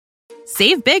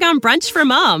Save big on brunch for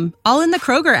mom, all in the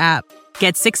Kroger app.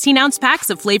 Get 16-ounce packs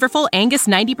of flavorful Angus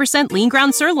 90% lean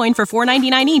ground sirloin for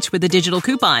 $4.99 each with a digital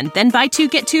coupon. Then buy 2,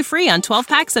 get 2 free on 12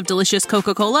 packs of delicious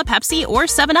Coca-Cola, Pepsi, or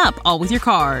 7-Up, all with your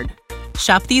card.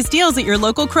 Shop these deals at your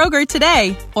local Kroger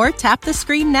today, or tap the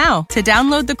screen now to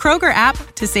download the Kroger app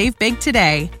to save big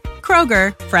today.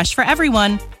 Kroger, fresh for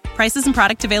everyone. Prices and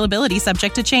product availability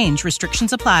subject to change.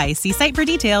 Restrictions apply. See site for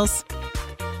details.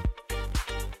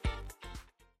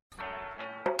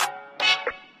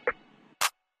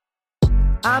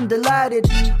 I'm delighted,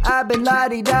 I've been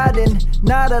lottie-dotting.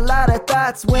 Not a lot of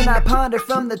thoughts when I ponder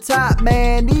from the top.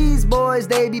 Man, these boys,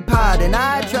 they be potting.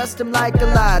 I trust them like a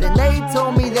lot, and they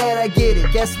told me that I get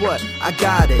it. Guess what? I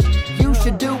got it. You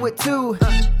should do it too.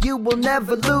 You will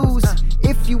never lose.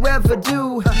 If you ever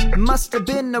do, it must have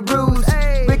been a ruse.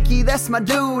 Ricky, that's my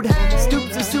dude.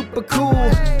 Stoops is super cool.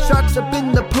 Sharks up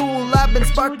in the pool. I've been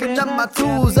sparking up my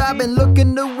tools. I've been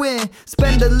looking to win.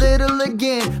 Spend a little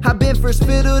again. I've been first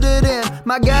fiddle to them.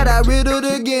 My God, I riddled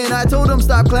again. I told them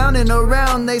stop clowning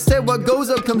around. They said what goes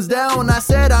up comes down. I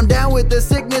said I'm down with the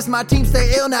sickness. My team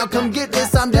stay ill now. Come get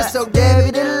this. I'm just so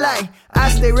Debbie Delight. I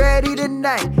stay ready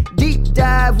tonight. Deep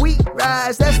dive, we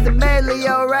rise. That's the medley,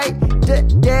 alright.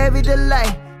 Debbie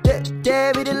Delight.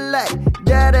 Debbie Delight.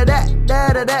 Da da da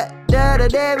da da da da da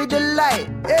Debbie Delight.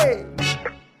 Hey.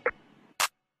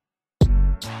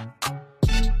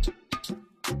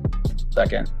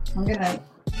 Second. I'm gonna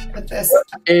put this. What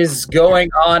is going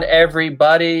on,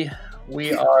 everybody?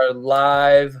 We are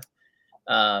live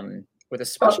with a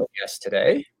special guest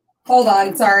today. Hold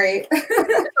on, sorry.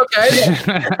 Okay.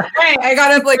 Hey, I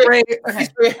got up like right.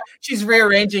 Okay. She's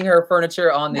rearranging her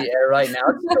furniture on the air right now.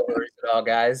 No worries at all,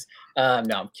 guys. No,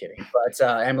 I'm kidding. But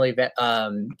Emily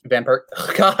Van Perk.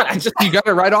 Oh, God, you got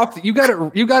it right off. You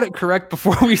got it correct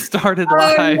before we started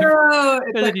live. Oh, no.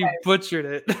 And then you butchered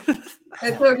it.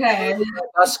 It's okay.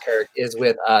 Buskirk is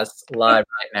with us live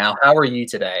right now. How are you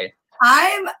today?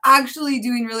 I'm actually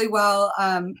doing really well.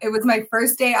 It was my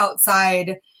first day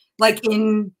outside, like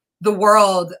in the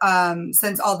world,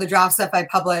 since all the draft stuff I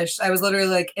published. I was literally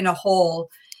like in a hole.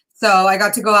 So I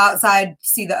got to go outside,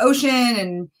 see the ocean,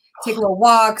 and take a little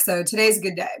walk. So today's a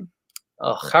good day.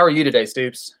 Oh, how are you today,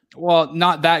 Stoops? Well,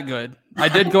 not that good. I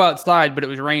did go outside, but it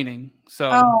was raining.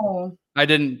 So I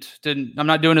didn't. I'm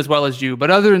not doing as well as you. But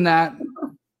other than that,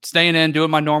 staying in, doing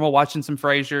my normal, watching some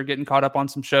Frasier, getting caught up on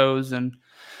some shows, and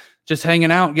just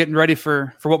hanging out, getting ready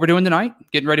for what we're doing tonight,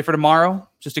 getting ready for tomorrow.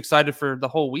 Just excited for the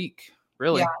whole week,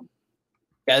 really.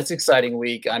 Yeah, it's an exciting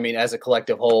week. I mean, as a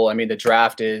collective whole, I mean, the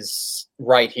draft is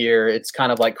right here. It's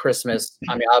kind of like Christmas.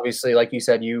 I mean, obviously, like you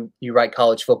said, you write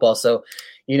college football. So,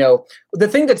 you know, the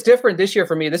thing that's different this year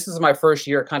for me, this is my first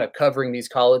year kind of covering these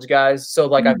college guys. So,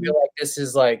 like, I feel like this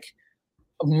is like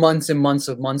months and months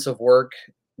of work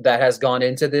that has gone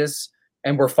into this.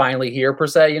 And we're finally here, per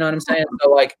se. You know what I'm saying?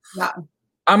 So, like,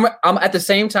 I'm at the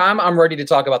same time, I'm ready to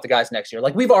talk about the guys next year.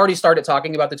 Like, we've already started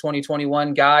talking about the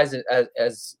 2021 guys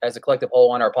as a collective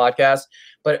whole on our podcast.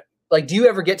 But like, do you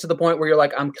ever get to the point where you're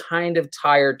like, I'm kind of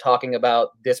tired talking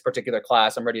about this particular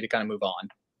class. I'm ready to kind of move on.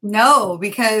 No,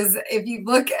 because if you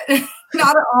look at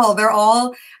not at all, they're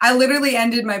all, I literally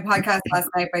ended my podcast last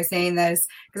night by saying this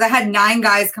because I had 9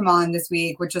 guys come on this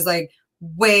week, which was like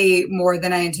way more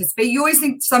than I anticipate. You always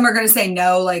think some are going to say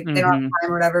no, like they don't have time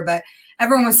or whatever, but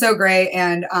everyone was so great.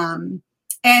 And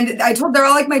I told, they're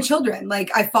all like my children.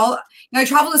 Like I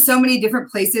travel to so many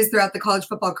different places throughout the college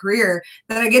football career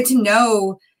that I get to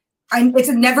know. It's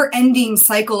a never ending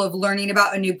cycle of learning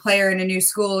about a new player and a new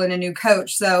school and a new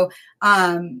coach. So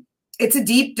it's a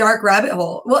deep, dark rabbit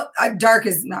hole. Well, dark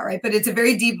is not right, but it's a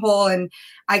very deep hole and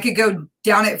I could go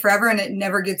down it forever and it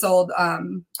never gets old.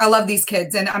 I love these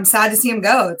kids and I'm sad to see them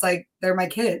go. It's like, they're my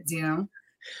kids, you know?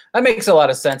 That makes a lot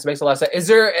of sense. Is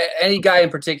there any guy in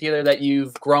particular that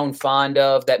you've grown fond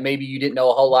of that maybe you didn't know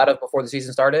a whole lot of before the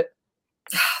season started?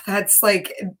 That's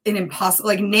like an impossible,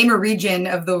 like name a region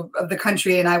of the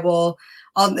country and or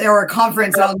a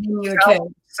conference and I'll name you a kid.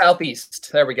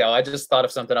 Southeast. There we go. I just thought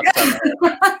of something off the top of my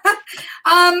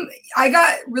head. I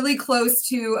got really close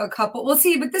to a couple. We'll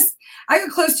see, but I got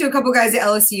close to a couple guys at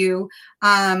LSU.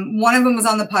 One of them was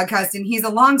on the podcast and he's a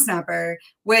long snapper,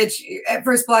 which at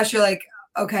first blush, you're like,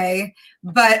 okay,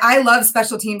 but I love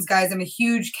special teams guys. I'm a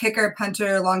huge kicker,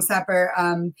 punter, long snapper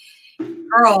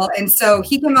girl. And so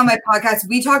he came on my podcast.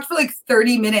 We talked for like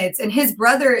 30 minutes and his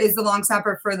brother is the long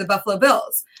snapper for the Buffalo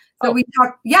Bills. So we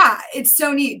talked, it's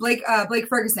so neat. Blake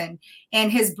Ferguson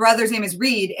and his brother's name is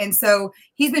Reed. And so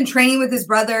he's been training with his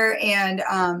brother and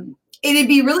it'd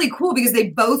be really cool because they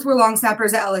both were long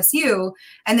snappers at LSU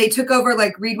and they took over,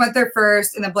 like Reed went there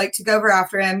first and then Blake took over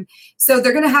after him. So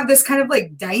they're going to have this kind of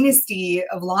like dynasty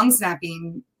of long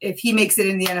snapping if he makes it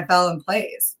in the NFL and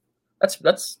plays.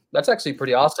 That's actually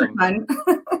pretty awesome. Fun.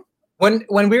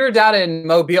 When we were down in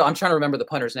Mobile, I'm trying to remember the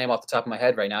punter's name off the top of my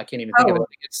head right now. I can't even think of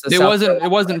it. It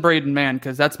wasn't Braden Mann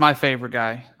because that's my favorite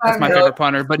guy. That's my favorite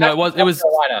punter. But no, it was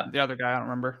the other guy. I don't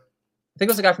remember. I think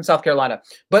it was a guy from South Carolina.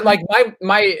 But like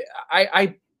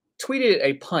I tweeted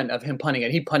a punt of him punting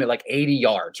it. He punted like 80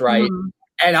 yards, right? Mm-hmm.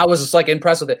 And I was just like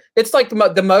impressed with it. It's like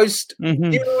the most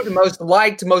viewed, most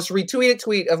liked, most retweeted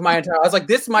tweet of my entire. I was like,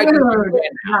 this might be. You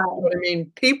know what I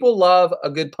mean? People love a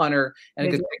good punter and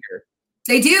a good kicker.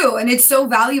 They do, and it's so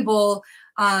valuable.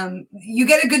 You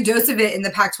get a good dose of it in the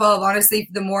Pac-12. Honestly,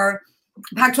 the more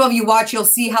Pac-12 you watch, you'll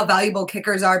see how valuable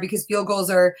kickers are because field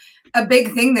goals are a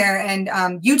big thing there. And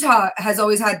Utah has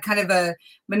always had kind of a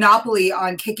monopoly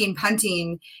on kicking,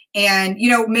 punting. And, you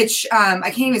know, Mitch, I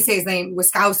can't even say his name,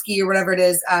 Wiskowski or whatever it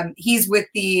is. He's with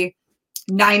the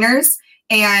Niners,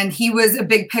 and he was a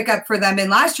big pickup for them in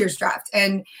last year's draft.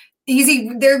 And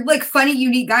they're like funny,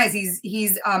 unique guys.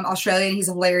 He's Australian. He's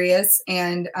hilarious.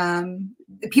 And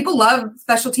people love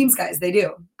special teams guys. They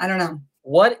do. I don't know.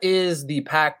 What is the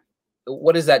Pac?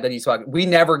 What is that he's talking? We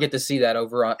never get to see that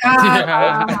over on.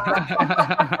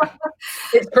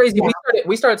 It's crazy.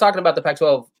 We started talking about the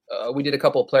Pac-12. We did a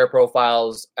couple of player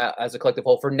profiles as a collective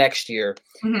whole for next year.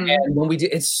 Mm-hmm. And when we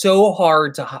did, it's so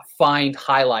hard to find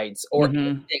highlights or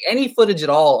any footage at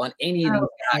all on any of these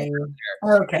guys.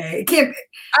 Okay. It can't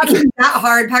be that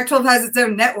hard. Pac-12 has its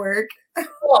own network.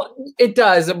 Well, it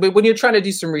does. But when you're trying to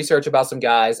do some research about some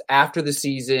guys after the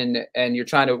season and you're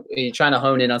trying to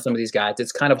hone in on some of these guys,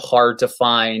 it's kind of hard to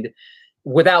find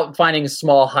without finding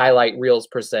small highlight reels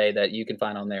per se that you can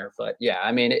find on there. But yeah,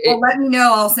 I mean, let me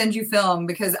know. I'll send you film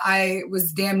because I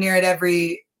was damn near at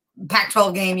every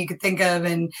Pac-12 game you could think of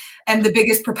and the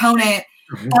biggest proponent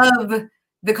of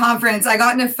the conference. I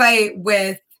got in a fight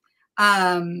with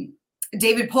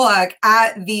David Pollock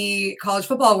at the College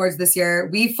Football Awards this year.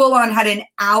 We full on had an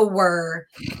hour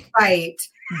fight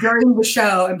during the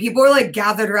show, and people were like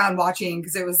gathered around watching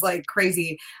because it was like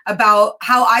crazy about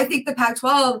how I think the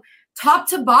Pac-12 top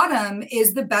to bottom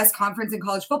is the best conference in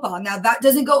college football. Now that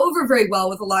doesn't go over very well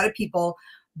with a lot of people,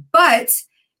 but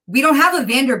we don't have a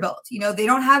Vanderbilt, you know, they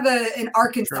don't have an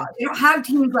Arkansas. Sure. They don't have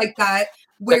teams like that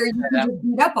where you can just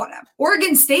beat up on them.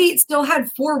 Oregon State still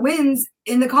had 4 wins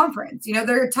in the conference. You know,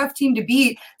 they're a tough team to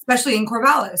beat, especially in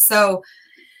Corvallis. So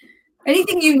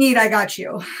anything you need, I got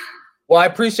you. Well, I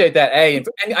appreciate that. And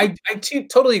I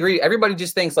totally agree. Everybody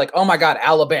just thinks like, oh my God,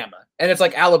 Alabama. And it's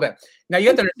like Alabama. Now you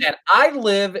have to understand, I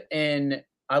live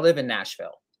in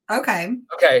Nashville.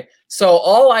 Okay. So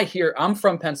all I hear, I'm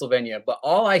from Pennsylvania, but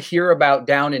all I hear about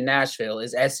down in Nashville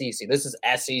is SEC. This is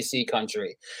SEC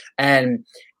country. And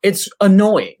it's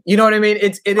annoying. You know what I mean?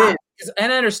 It is.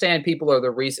 And I understand people are the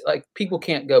reason, like people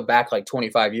can't go back like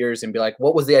 25 years and be like,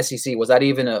 what was the SEC? Was that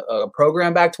even a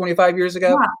program back 25 years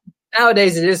ago? Yeah.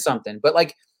 Nowadays it is something, but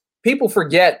like people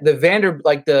forget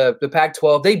the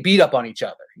Pac-12, they beat up on each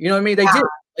other. You know what I mean? They did.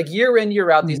 Like year in,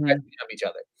 year out, these guys beat up each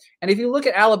other. And if you look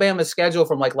at Alabama's schedule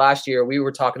from like last year, we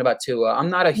were talking about Tua. I'm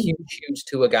not a huge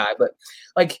Tua guy, but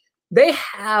like they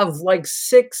have like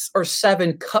 6 or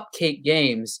 7 cupcake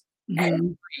games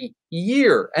every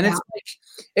year. And it's like,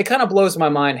 it kind of blows my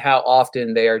mind how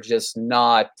often they are just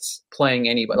not playing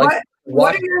anybody.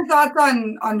 What are your thoughts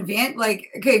on Van? Like,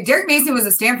 okay, Derek Mason was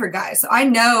a Stanford guy, so I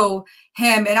know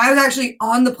him, and I was actually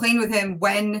on the plane with him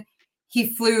when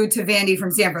he flew to Vandy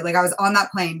from Stanford. Like, I was on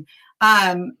that plane,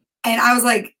 and I was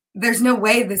like, "There's no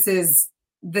way this is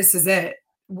it."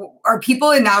 Are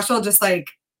people in Nashville just like,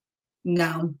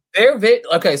 no?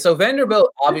 Okay, so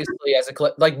Vanderbilt obviously as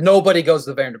like nobody goes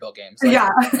to the Vanderbilt games. Like, yeah.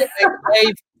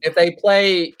 if they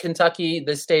play Kentucky,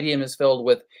 the stadium is filled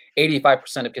with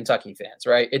 85% of Kentucky fans,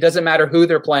 right? It doesn't matter who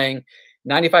they're playing.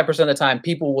 95% of the time,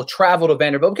 people will travel to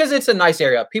Vanderbilt because it's a nice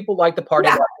area. People like the party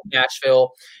in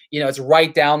Nashville. You know, it's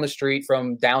right down the street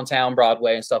from downtown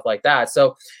Broadway and stuff like that.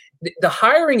 So the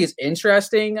hiring is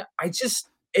interesting.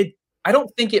 I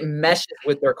don't think it meshes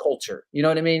with their culture. You know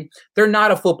what I mean? They're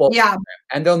not a football program,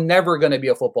 and they're never going to be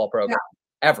a football program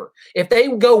ever. If they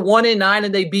go 1-9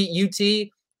 and they beat UT,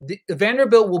 the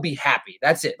Vanderbilt will be happy.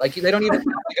 That's it. Like they don't even have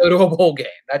to go to a bowl game.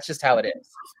 That's just how it is.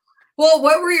 Well,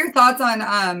 what were your thoughts on?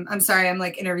 I'm sorry, I'm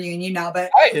like interviewing you now,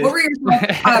 but what were your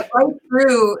thoughts? Bryce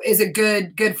Drew is a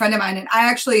good friend of mine, and I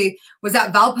actually was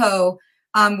at Valpo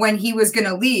when he was going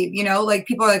to leave. You know, like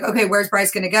people are like, okay, where's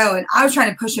Bryce going to go? And I was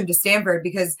trying to push him to Stanford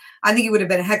because I think he would have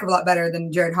been a heck of a lot better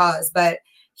than Jared Haas. But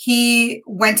he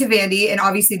went to Vandy, and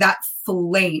obviously that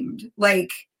flamed.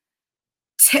 Like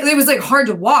it was like hard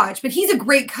to watch, but he's a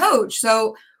great coach.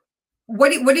 So what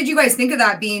did you guys think of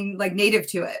that being like native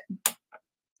to it?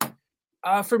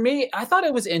 For me, I thought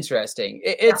it was interesting.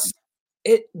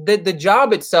 The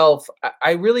job itself,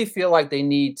 I really feel like they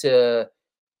need to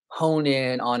hone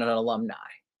in on an alumni,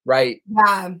 right?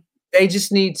 Yeah. They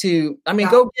just need to. I mean,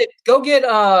 go get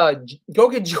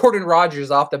Jordan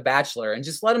Rodgers off The Bachelor and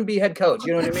just let him be head coach.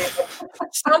 You know what I mean?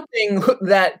 Something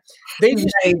that they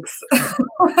just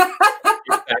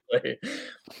exactly.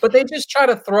 But they just try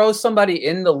to throw somebody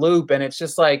in the loop, and it's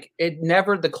just like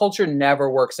the culture never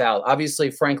works out.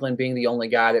 Obviously, Franklin being the only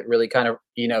guy that really kind of,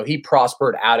 he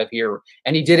prospered out of here,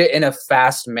 and he did it in a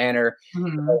fast manner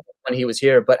when he was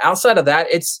here. But outside of that,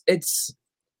 it's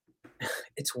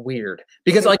weird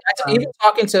because even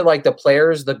talking to like the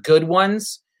players, the good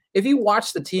ones, if you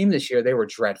watch the team this year, they were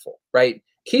dreadful, right?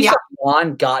 Keyshawn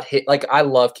Vaughn got hit. Like, I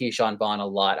love Keyshawn Vaughn a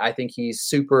lot. I think he's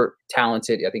super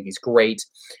talented. I think he's great.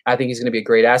 I think he's going to be a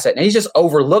great asset. And he's just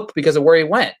overlooked because of where he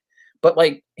went. But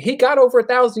like, he got over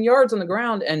 1,000 yards on the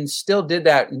ground and still did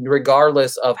that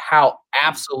regardless of how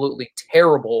absolutely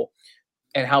terrible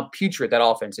and how putrid that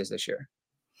offense is this year.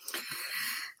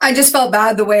 I just felt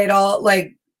bad the way it all,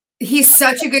 like, he's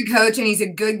such a good coach and he's a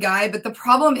good guy, but the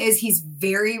problem is he's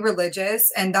very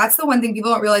religious. And that's the one thing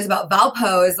people don't realize about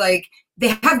Valpo is like, they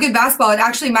have good basketball. And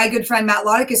actually my good friend Matt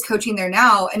Loddick is coaching there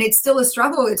now, and it's still a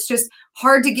struggle. It's just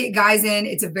hard to get guys in.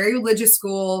 It's a very religious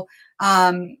school.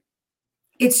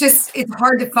 It's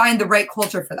hard to find the right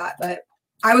culture for that, but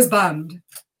I was bummed.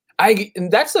 And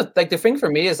that's the thing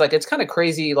for me is like, it's kind of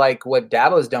crazy, like what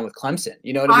Dabo's done with Clemson.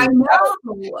 You know what I mean? I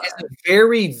know. He's a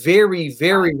very, very,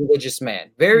 very religious man.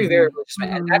 Very, very religious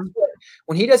man. And that's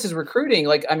when he does his recruiting,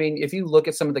 like, I mean, if you look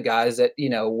at some of the guys that,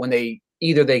 when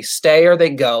they stay or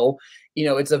they go,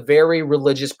 it's a very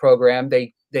religious program.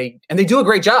 They do a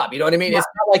great job. You know what I mean? Yeah. It's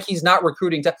not like he's not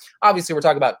recruiting. Obviously, we're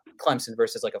talking about Clemson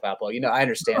versus like a Valpo. I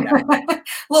understand that.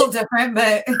 A little different,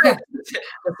 but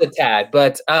it's a tad.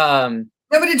 But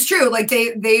no, but it's true. Like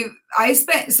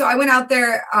I went out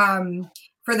there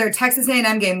for their Texas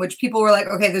A&M game, which people were like,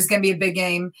 okay, there's going to be a big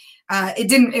game.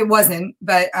 It wasn't,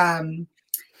 but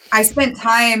I spent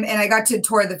time and I got to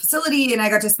tour the facility and I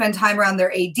got to spend time around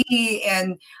their AD,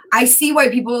 and I see why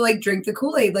people like drink the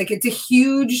Kool-Aid. Like, it's a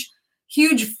huge,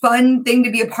 huge fun thing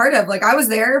to be a part of. Like, I was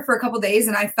there for a couple of days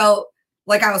and I felt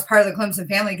like I was part of the Clemson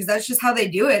family because that's just how they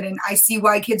do it. And I see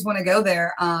why kids want to go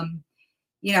there, and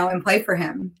play for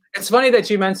him. It's funny that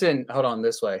you mentioned, hold on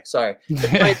this way. Sorry. You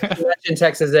mentioned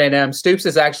Texas A&M. Stoops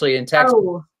is actually in Texas.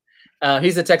 Oh.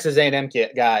 He's a Texas A&M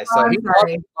guy. So he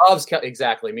loves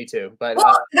exactly. Me too. But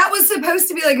that was supposed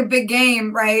to be like a big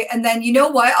game, right? And then you know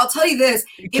what? I'll tell you this.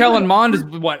 Kellen Mond is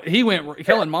what he went.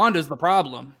 Kellen Mond is the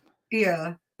problem.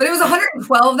 Yeah. But it was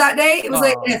 112 that day. It was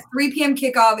like a 3 p.m.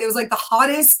 kickoff. It was like the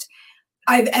hottest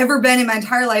I've ever been in my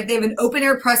entire life. They have an open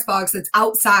air press box that's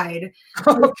outside.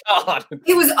 Oh God.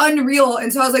 It was unreal.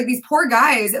 And so I was like, these poor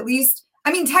guys, at least,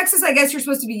 I mean, Texas, I guess you're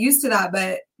supposed to be used to that,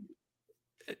 but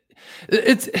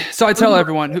so I tell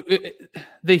everyone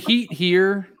the heat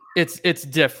here, it's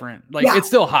different. Like, it's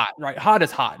still hot, right? Hot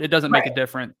is hot. It doesn't make a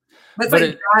difference. But it's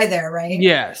like dry there, right?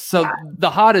 Yeah. So the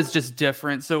hot is just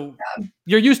different. So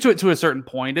you're used to it to a certain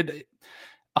point.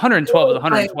 112 is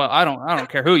 112. I don't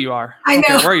care who you are. I know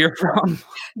care where you're from.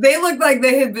 They looked like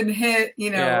they had been hit,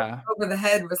 over the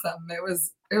head with something.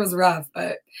 It was rough,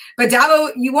 but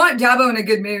Dabo, you want Dabo in a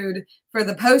good mood for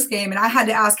the post game. And I had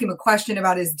to ask him a question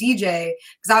about his DJ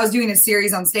because I was doing a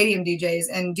series on stadium DJs,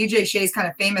 and DJ Shea's kind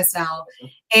of famous now.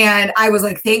 And I was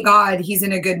like, thank God he's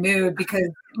in a good mood because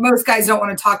most guys don't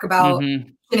want to talk about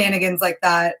shenanigans like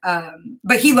that.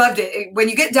 But he loved it. When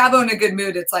you get Dabo in a good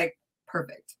mood, it's like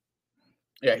perfect.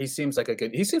 Yeah, he seems like a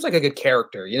good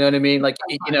character. You know what I mean? Like,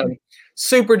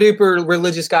 super duper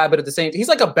religious guy, but at the same, he's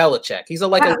like a Belichick. He's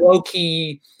like a low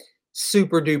key,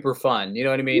 super duper fun. You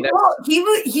know what I mean? Well,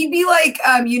 he'd be like,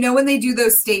 when they do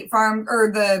those State Farm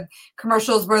or the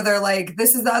commercials where they're like,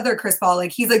 this is the other Chris Paul.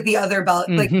 Like, he's like the other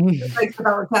like the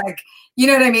Belichick. You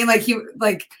know what I mean?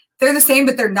 Like they're the same,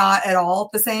 but they're not at all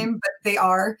the same, but they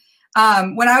are.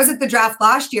 When I was at the draft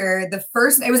last year,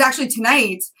 it was actually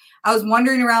tonight. I was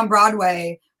wandering around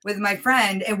Broadway with my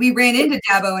friend, and we ran into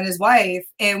Dabo and his wife,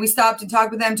 and we stopped and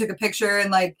talked with them, took a picture and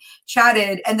like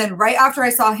chatted. And then right after I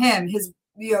saw him,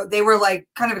 they were like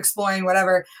kind of exploring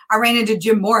whatever. I ran into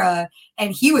Jim Mora,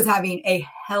 and he was having a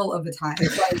hell of a time.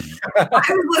 Like,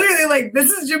 I was literally like,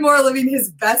 this is Jim Mora living his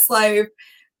best life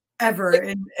ever.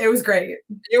 And it was great.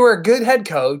 You were a good head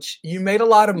coach. You made a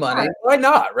lot of money. Why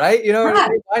not? Right.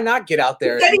 Why not get out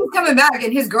there? He said he was coming back,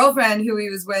 and his girlfriend who he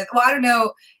was with, well, I don't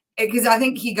know because I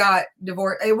think he got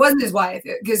divorced. It wasn't his wife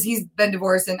because he's been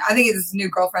divorced, and I think it's his new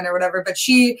girlfriend or whatever. But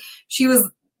she was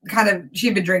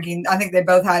she'd been drinking. I think they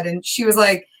both had, and she was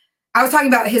like, I was talking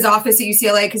about his office at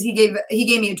UCLA because he gave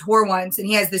me a tour once, and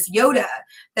he has this Yoda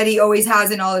that he always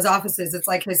has in all his offices. It's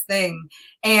like his thing.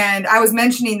 And I was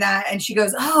mentioning that, and she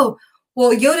goes, "Oh,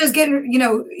 well, Yoda's getting,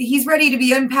 he's ready to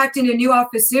be unpacked in a new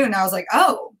office soon." I was like,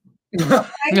 "Oh, okay."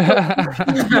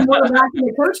 More back in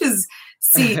the coach's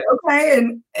seat, okay?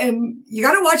 And you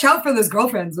got to watch out for those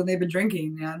girlfriends when they've been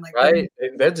drinking, man. Like, right?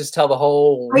 They'll just tell the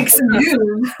whole break some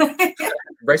news,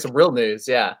 break some real news,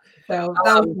 yeah. So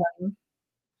that was fun.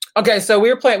 Okay, so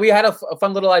we had a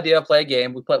fun little idea, play a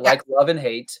game. We put like, love, and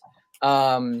hate.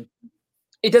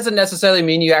 It doesn't necessarily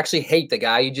mean you actually hate the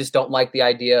guy. You just don't like the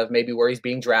idea of maybe where he's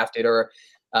being drafted or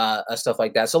stuff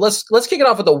like that. So let's kick it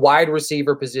off with the wide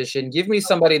receiver position. Give me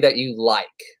somebody that you like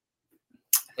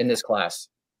in this class.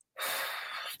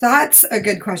 That's a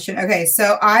good question. Okay,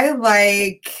 so I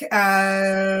like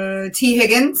T.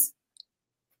 Higgins.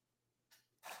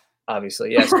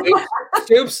 Obviously, yes.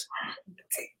 Stoops.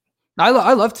 I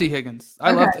love T. Higgins.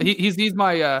 I love he's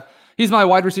my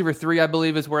wide receiver 3, I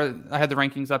believe, is where I had the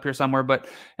rankings up here somewhere. But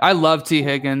I love T.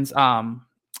 Higgins.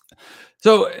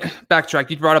 So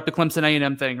backtrack. You brought up the Clemson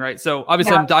A&M thing, right? So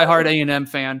obviously I'm a diehard A&M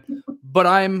fan, but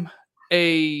I'm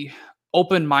a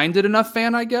open-minded enough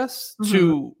fan, I guess,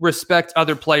 to respect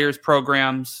other players,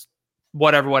 programs,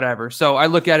 whatever. So I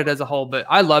look at it as a whole. But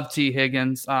I love T.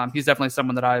 Higgins. He's definitely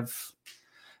someone that I've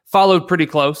followed pretty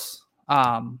close.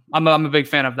 I'm a big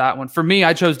fan of that one. For me,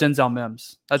 I chose Denzel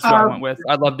Mims. That's what I went with.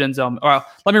 I love Denzel. Well,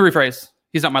 let me rephrase.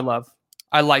 He's not my love.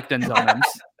 I like Denzel Mims.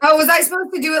 Oh, was I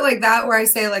supposed to do it like that, where I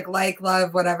say like,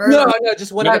 love, whatever? No,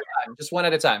 just one at a time. Just one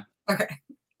at a time. Okay.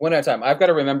 One at a time. I've got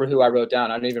to remember who I wrote down.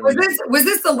 I don't even remember. Was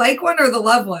this the like one or the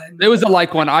love one? It was the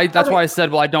like one. That's why I said,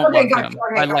 well, I don't love him.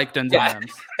 I like Denzel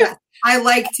Mims. Yeah. I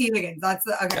like T. Higgins. That's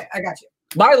okay. I got you.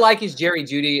 My like is Jerry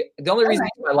Jeudy. The only reason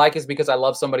I like is because I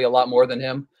love somebody a lot more than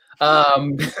him.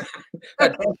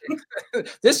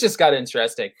 This just got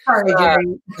interesting. Sorry, Jerry.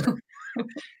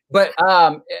 But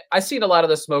I seen a lot of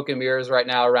the smoke and mirrors right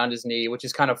now around his knee, which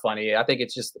is kind of funny. I think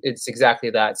it's exactly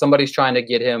that. Somebody's trying to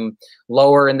get him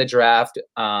lower in the draft.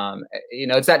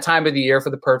 It's that time of the year for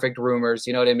the perfect rumors.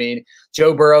 You know what I mean?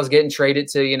 Joe Burrow's getting traded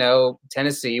to,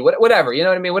 Tennessee, whatever. You know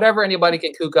what I mean? Whatever anybody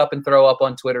can kook up and throw up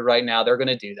on Twitter right now, they're going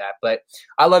to do that. But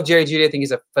I love Jerry Jeudy. I think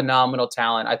he's a phenomenal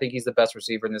talent. I think he's the best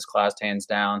receiver in this class, hands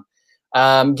down.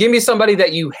 Give me somebody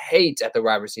that you hate at the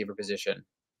wide receiver position.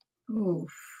 Ooh.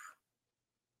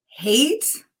 Hate?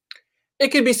 It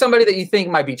could be somebody that you think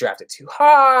might be drafted too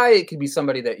high. It could be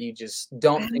somebody that you just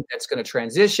don't think that's going to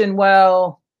transition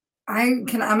well. I'm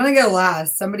going to go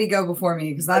last. Somebody go before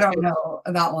me because I don't know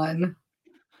that one.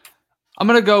 I'm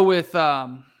going to go with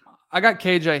I got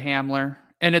KJ Hamler,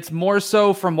 and it's more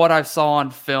so from what I saw on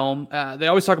film. They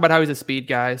always talk about how he's a speed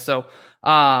guy. So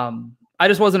I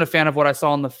just wasn't a fan of what I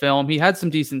saw on the film. He had some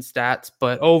decent stats,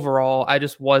 but overall, I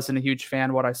just wasn't a huge fan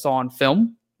of what I saw on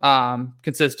film.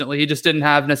 Consistently. He just didn't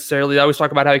have necessarily, I always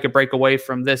talk about how he could break away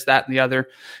from this, that, and the other.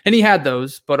 And he had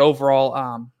those, but overall,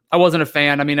 I wasn't a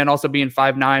fan. I mean, and also being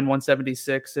 5'9",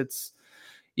 176,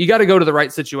 you got to go to the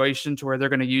right situation to where they're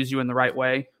going to use you in the right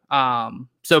way.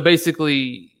 So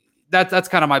basically that's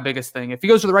kind of my biggest thing. If he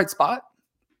goes to the right spot,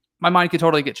 my mind could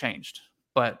totally get changed,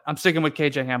 but I'm sticking with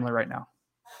KJ Hamler right now.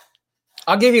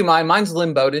 I'll give you mine. Mine's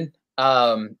Lynn Bowden.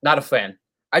 Not a fan.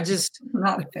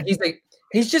 Not a fan.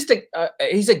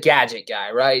 He's a gadget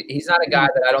guy, right? He's not a guy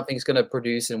that I don't think is going to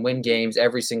produce and win games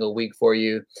every single week for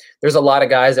you. There's a lot of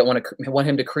guys that want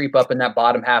him to creep up in that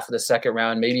bottom half of the second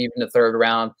round, maybe even the third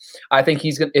round. I think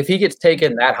if he gets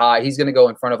taken that high, he's going to go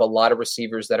in front of a lot of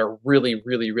receivers that are really,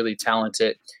 really, really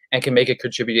talented and can make a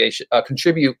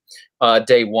contribute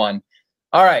day one.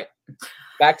 All right.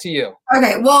 Back to you.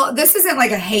 Okay. Well, this isn't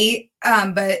like a hate,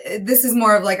 but this is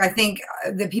more of like, I think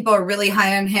that people are really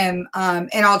high on him.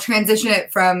 And I'll transition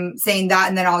it from saying that,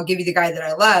 and then I'll give you the guy that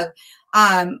I love.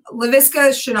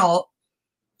 Laviska Shenault.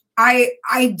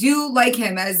 I do like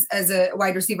him as a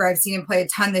wide receiver. I've seen him play a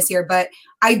ton this year, but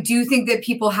I do think that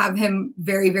people have him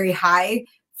very, very high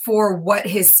for what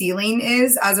his ceiling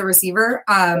is as a receiver.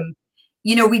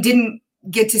 We didn't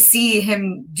get to see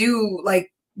him do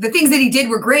like the things that he did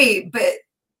were great, but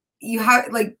you have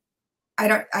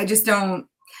I just don't,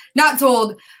 not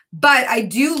sold, but I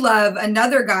do love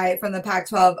another guy from the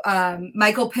Pac-12,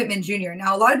 Michael Pittman Jr.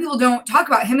 Now, a lot of people don't talk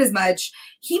about him as much.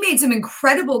 He made some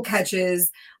incredible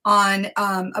catches on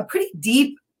a pretty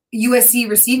deep USC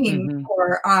receiving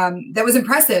core that was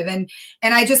impressive. And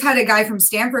I just had a guy from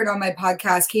Stanford on my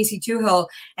podcast, Casey Toohill,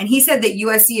 and he said that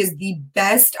USC is the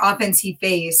best offense he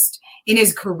faced in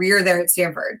his career there at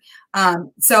Stanford.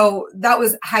 So that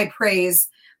was high praise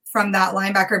from that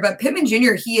linebacker. But Pittman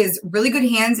Jr., he has really good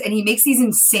hands, and he makes these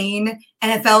insane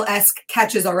NFL-esque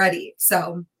catches already.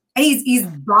 So, and he's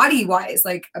body-wise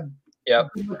like a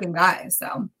good-looking guy.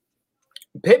 So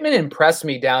Pittman impressed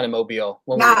me down in Mobile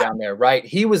when we were down there, right?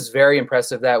 He was very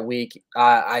impressive that week.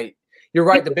 You're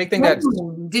right. The big thing that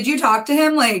did you talk to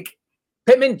him? Like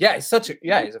Pittman? Yeah, he's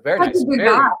a very nice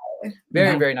guy.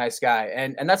 Very nice guy.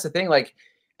 And that's the thing. Like,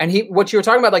 and what you were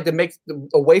talking about, like the make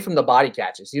away from the body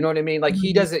catches. You know what I mean? Like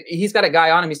he does it. He's got a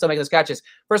guy on him. He's still making those catches.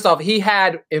 First off, he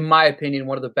had, in my opinion,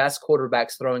 one of the best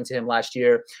quarterbacks throwing to him last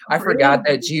year. I forgot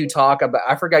that you talk about.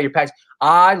 I forgot your packs.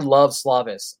 I love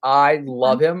Slavis. I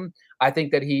love him. I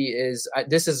think that he is.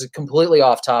 This is completely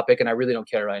off topic, and I really don't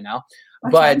care right now.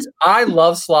 But I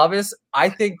love Slavis. I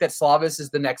think that Slavis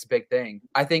is the next big thing.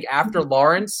 I think after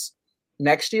Lawrence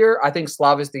next year, I think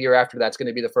Slavis the year after that's going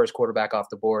to be the first quarterback off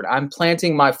the board. I'm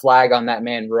planting my flag on that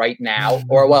man right now.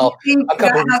 Or well, a couple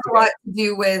that has a lot to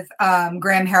do with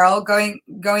Graham Harrell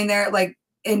going there, like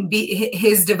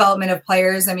his development of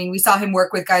players. I mean, we saw him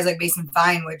work with guys like Mason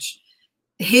Fine, which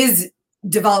his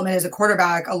development as a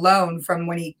quarterback alone from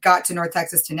when he got to North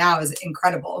Texas to now is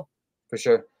incredible. For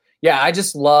sure. Yeah, I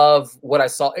just love what I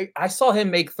saw. I saw him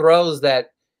make throws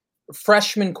that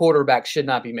freshman quarterbacks should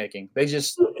not be making. They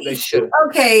should.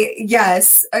 Okay,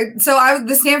 yes. So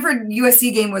the Stanford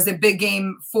USC game was a big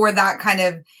game for that kind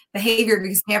of behavior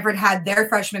because Stanford had their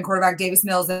freshman quarterback Davis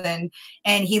Mills and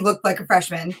he looked like a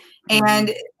freshman.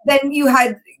 And then you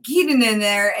had Keaton in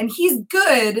there, and he's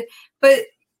good, but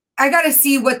I got to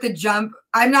see what the jump.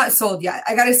 I'm not sold yet.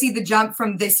 I got to see the jump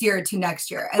from this year to next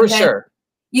year. And sure.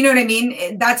 You know what I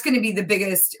mean? That's going to be the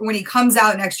biggest when he comes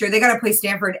out next year. They got to play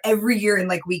Stanford every year in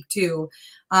like week 2.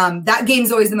 That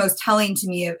game's always the most telling to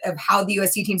me of how the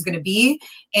USC team's going to be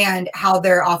and how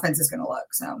their offense is going to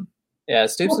look. So, yeah,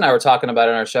 Stoops and I were talking about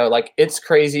it on our show. Like, it's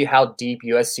crazy how deep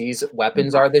USC's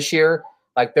weapons are this year.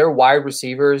 Like, their wide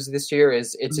receivers this year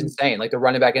it's insane. Like, the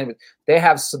running back end, they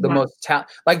have the most talent.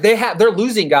 Like, they're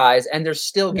losing guys, and they're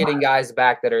still getting guys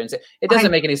back that are insane. It doesn't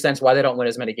make any sense why they don't win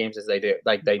as many games as they do.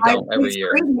 Like, they don't every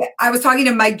year. I was talking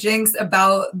to Mike Jinks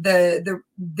about the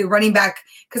running back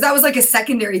because that was like a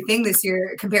secondary thing this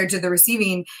year compared to the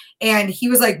receiving, and he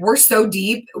was like, "We're so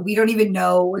deep, we don't even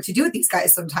know what to do with these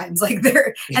guys sometimes. Like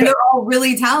they're all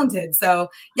really talented." So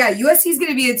yeah, USC is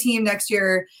going to be a team next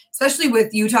year, especially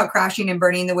with Utah crashing and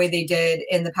burning the way they did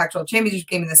in the Pac-12 championship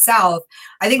game in the South.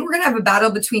 I think we're going to have a battle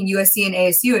between USC and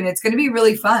ASU, and it's going to be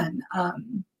really fun.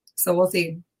 So we'll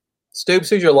see.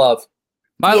 Stoops, who's your love?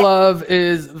 My love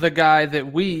is the guy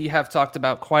that we have talked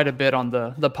about quite a bit on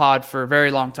the pod for a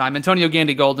very long time, Antonio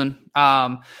Gandy-Golden.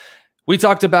 We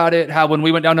talked about it, how when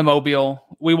we went down to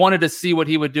Mobile, we wanted to see what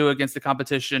he would do against the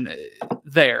competition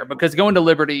there, because going to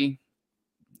Liberty,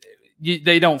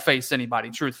 they don't face anybody,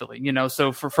 truthfully,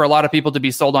 so for a lot of people to be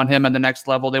sold on him at the next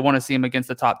level, they want to see him against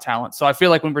the top talent. So I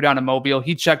feel like when we're down to Mobile,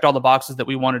 he checked all the boxes that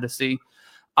we wanted to see.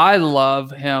 I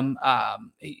love him.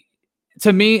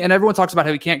 To me, and everyone talks about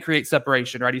how he can't create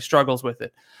separation, right? He struggles with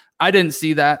it. I didn't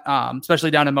see that,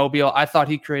 especially down in Mobile. I thought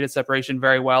he created separation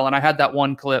very well. And I had that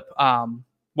one clip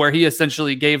where he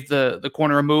essentially gave the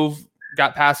corner a move,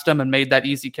 got past him, and made that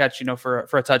easy catch, for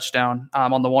a touchdown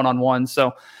on the one-on-one.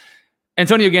 So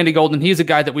Antonio Gandy-Golden, he's a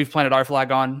guy that we've planted our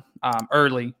flag on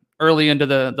early into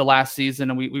the last season,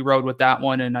 and we rode with that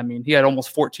one. And I mean, he had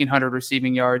almost 1,400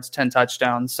 receiving yards, 10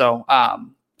 touchdowns. So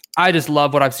I just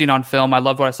love what I've seen on film. I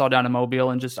love what I saw down in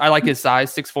Mobile, and I like his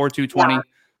size, 6'4", 220.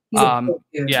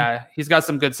 Yeah, he's got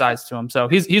some good size to him. So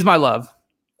he's my love.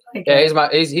 Yeah,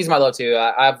 he's my love too.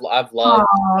 I've loved.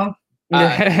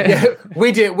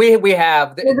 We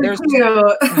have.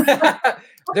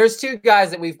 There's two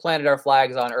guys that we've planted our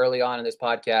flags on early on in this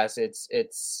podcast.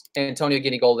 It's Antonio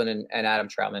Gandy-Golden and Adam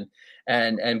Troutman,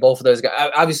 and both of those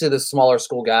guys. Obviously, the smaller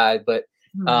school guy, but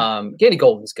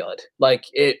Gandy-Golden's good. Like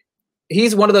it.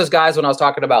 He's one of those guys when I was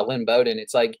talking about Lynn Bowden.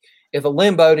 It's like if a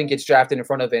Lynn Bowden gets drafted in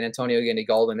front of an Antonio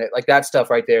Gandy-Golden, like that stuff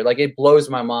right there, like it blows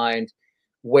my mind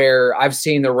where I've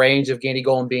seen the range of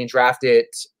Gandy-Golden being drafted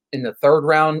in the 3rd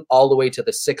round all the way to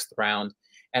the 6th round.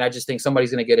 And I just think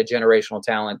somebody's going to get a generational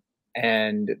talent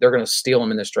and they're going to steal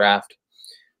him in this draft.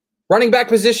 Running back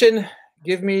position,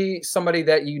 give me somebody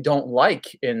that you don't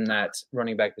like in that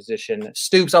running back position.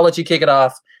 Stoops, I'll let you kick it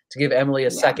off to give Emily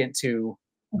a second to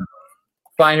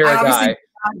find her a guy.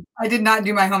 I did not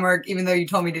do my homework, even though you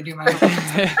told me to do my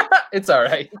homework. It's all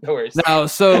right. No worries. No,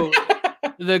 so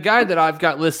the guy that I've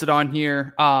got listed on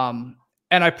here,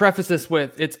 and I preface this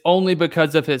with it's only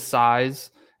because of his size,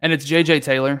 and it's JJ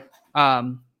Taylor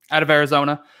out of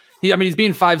Arizona. He's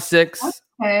being 5'6".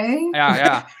 Okay.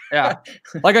 Yeah.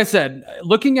 Like I said,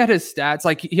 looking at his stats,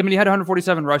 he had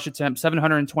 147 rush attempts,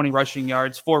 720 rushing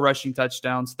yards, 4 rushing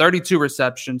touchdowns, 32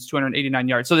 receptions, 289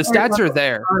 yards. So the stats are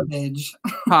there. Garbage.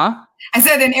 Huh? I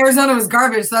said in Arizona was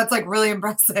garbage, so that's really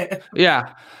impressive.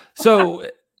 Yeah. So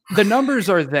the numbers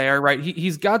are there, right?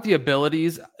 He's got the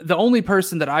abilities. The only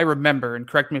person that I remember, and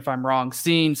correct me if I'm wrong,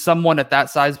 seeing someone at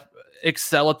that size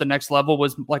excel at the next level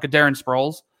was like a Darren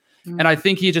Sproles. And I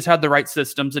think he just had the right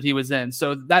systems that he was in.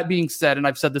 So that being said, and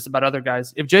I've said this about other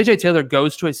guys, if JJ Taylor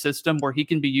goes to a system where he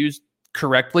can be used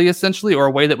correctly, essentially, or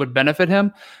a way that would benefit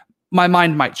him, my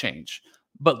mind might change.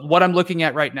 But what I'm looking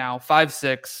at right now,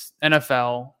 5'6",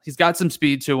 NFL, he's got some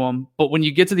speed to him. But when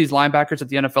you get to these linebackers at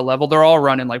the NFL level, they're all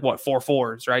running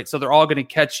 4.4s, right? So they're all going to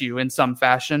catch you in some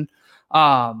fashion.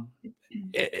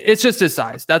 It's just his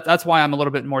size. That's why I'm a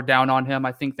little bit more down on him.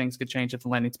 I think things could change if the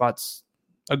landing spot's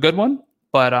a good one.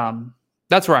 But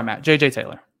that's where I'm at. JJ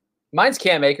Taylor. Mine's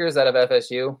Cam Akers out of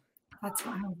FSU. That's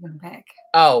what I was going to pick.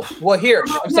 Oh, well, here.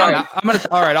 I'm sorry.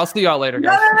 All right. I'll see y'all later,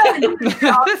 guys.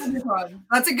 No.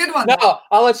 That's a good one. No,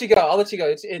 I'll let you go.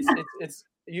 It's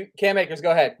you. Cam Akers,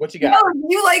 go ahead. What you got? No,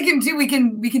 you like him too. We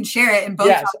can share it in both.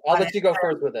 Yes, I'll let you go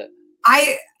first with it.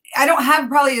 I don't have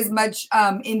probably as much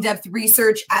in-depth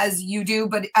research as you do,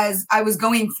 but as I was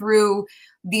going through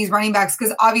these running backs,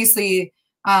 because obviously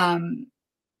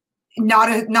not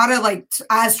a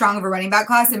as strong of a running back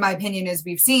class in my opinion as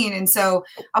we've seen, and so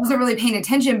I wasn't really paying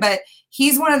attention, but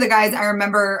he's one of the guys I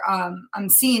remember I'm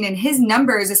seeing, and his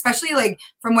numbers, especially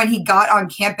from when he got on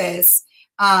campus,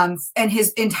 and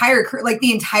his entire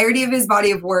the entirety of his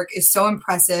body of work is so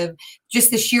impressive. Just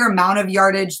the sheer amount of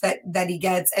yardage that he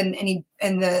gets, and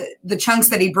the chunks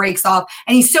that he breaks off,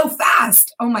 and he's so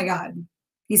fast. Oh my God,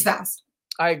 he's fast.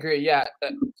 I agree. Yeah,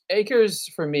 Akers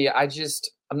for me, I'm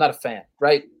not a fan.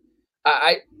 Right.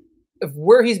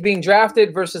 Where he's being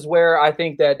drafted versus where I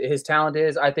think that his talent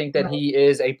is, I think that he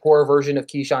is a poor version of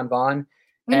Keyshawn Vaughn.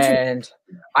 And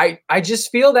I just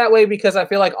feel that way because I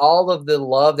feel like all of the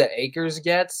love that Akers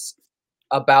gets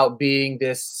about being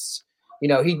this,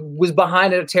 he was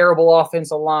behind a terrible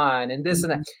offensive line and this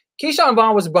and that. Keyshawn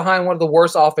Vaughn was behind one of the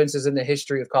worst offenses in the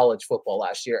history of college football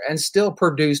last year and still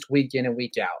produced week in and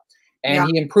week out. And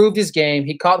he improved his game.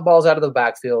 He caught the balls out of the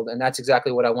backfield, and that's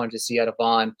exactly what I wanted to see out of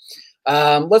Vaughn.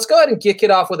 Let's go ahead and kick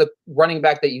it off with a running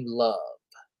back that you love.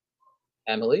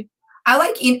 Emily?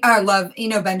 I love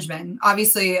Eno Benjamin.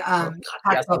 Obviously,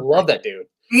 yes, I love that dude.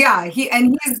 Yeah, he's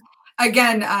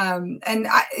again,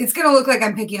 it's going to look like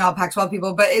I'm picking all Pac-12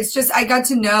 people, but it's just I got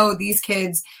to know these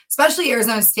kids, especially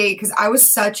Arizona State, because I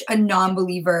was such a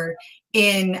non-believer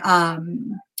in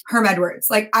Herm Edwards.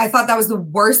 I thought that was the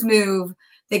worst move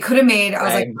they could have made. I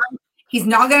was like, he's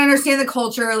not going to understand the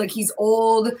culture. He's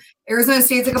old. Arizona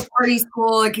State's a party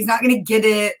school. He's not going to get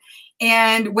it.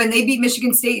 And when they beat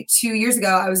Michigan State 2 years ago,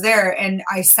 I was there and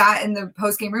I sat in the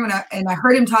post-game room and I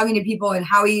heard him talking to people and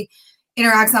how he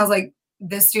interacts. And I was like,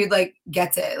 this dude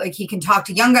gets it. He can talk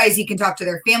to young guys. He can talk to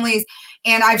their families.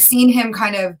 And I've seen him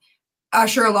kind of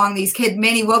usher along these kids.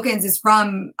 Manny Wilkins is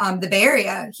from the Bay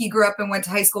Area. He grew up and went to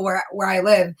high school where I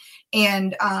live.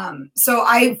 And so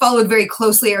I followed very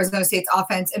closely Arizona State's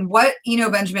offense. And what Eno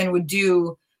Benjamin would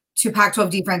do to Pac-12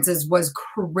 defenses was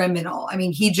criminal. I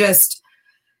mean, he's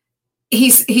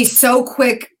so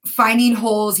quick finding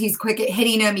holes. He's quick at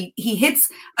hitting them. He hits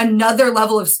another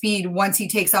level of speed once he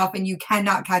takes off and you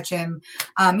cannot catch him.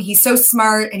 He's so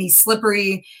smart and he's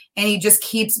slippery and he just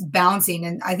keeps bouncing.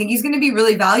 And I think he's going to be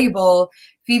really valuable.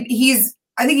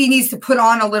 I think he needs to put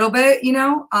on a little bit,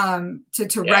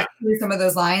 to rescue some of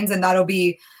those lines, and that'll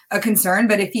be a concern.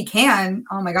 But if he can,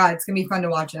 oh my God, it's going to be fun to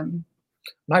watch him.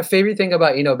 My favorite thing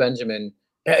about Eno Benjamin,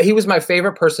 he was my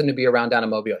favorite person to be around down in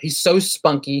Mobile. He's so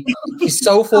spunky. He's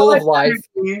so full of life.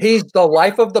 He's the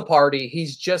life of the party.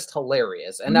 He's just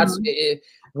hilarious. And that's it.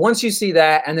 Once you see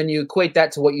that and then you equate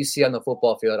that to what you see on the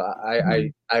football field,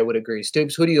 I would agree.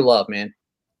 Stoops, who do you love, man?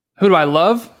 Who do I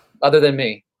love? Other than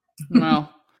me.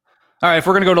 Well, all right. If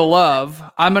we're gonna go to love,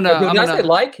 Did I say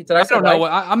like? Did I say don't like? know.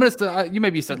 I'm gonna. You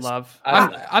maybe said love.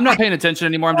 I'm not paying attention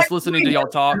anymore. I'm just listening to y'all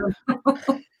talk.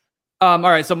 All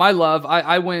right. So my love,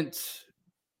 I went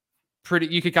pretty.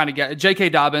 You could kind of get J.K.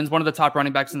 Dobbins, one of the top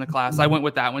running backs in the class. I went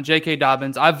with that one. J.K.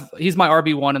 Dobbins. He's my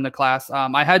RB1 in the class.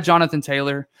 I had Jonathan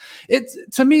Taylor.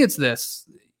 To me, it's this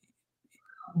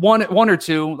one or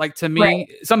two. To me, right.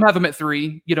 Some have him at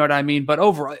 3. You know what I mean? But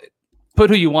overall, put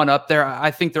who you want up there.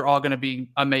 I think they're all going to be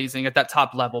amazing at that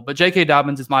top level. But J.K.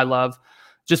 Dobbins is my love.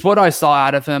 just what I saw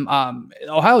out of him,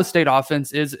 Ohio State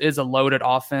offense is a loaded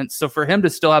offense. So for him to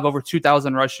still have over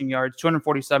 2,000 rushing yards,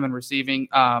 247 receiving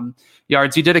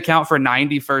yards, he did account for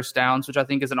 90 first downs, which I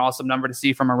think is an awesome number to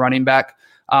see from a running back.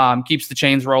 Keeps the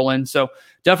chains rolling. So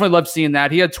definitely love seeing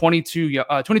that. He had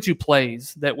 22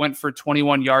 plays that went for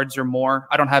 21 yards or more.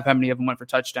 I don't have how many of them went for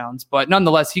touchdowns, but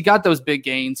nonetheless, he got those big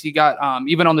gains. He got,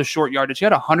 even on the short yardage, he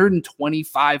had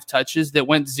 125 touches that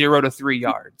went 0 to 3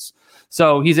 yards.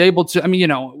 So he's able to,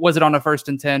 was it on a 1st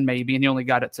and 10 maybe, and he only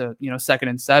got it to, 2nd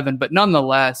and 7, but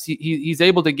nonetheless, he's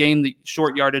able to gain the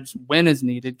short yardage when is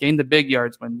needed, gain the big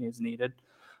yards when is needed.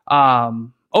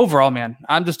 Overall, man,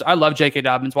 I love J.K.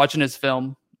 Dobbins. Watching his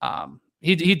film,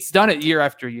 he's done it year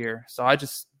after year. So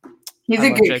he's a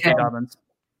good J.K. Dobbins.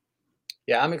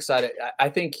 Yeah, I'm excited. I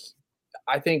think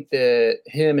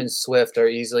him and Swift are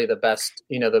easily the best,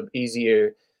 the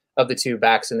easier of the two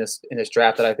backs in this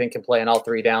draft that I think can play in all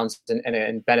three downs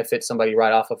and benefit somebody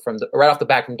right off the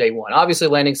back from day one. Obviously,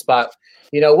 landing spot,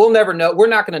 we'll never know. We're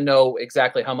not going to know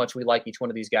exactly how much we like each one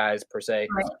of these guys per se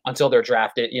until they're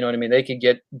drafted. You know what I mean? They could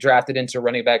get drafted into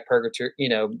running back purgatory.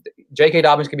 J.K.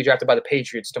 Dobbins could be drafted by the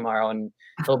Patriots tomorrow, and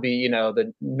he'll be,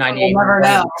 the 98. We'll never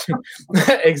know.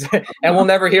 And we'll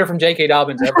never hear from J.K.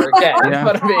 Dobbins ever again. You know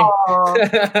what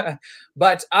I mean?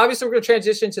 But obviously, we're going to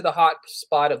transition to the hot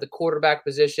spot of the quarterback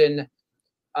position.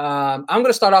 I'm going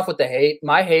to start off with the hate.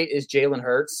 My hate is Jalen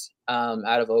Hurts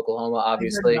out of Oklahoma,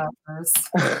 obviously.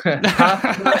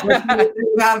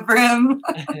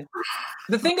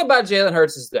 The thing about Jalen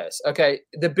Hurts is this, okay?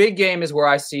 The big game is where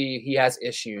I see he has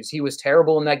issues. He was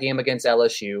terrible in that game against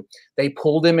LSU. They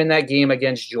pulled him in that game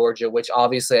against Georgia, which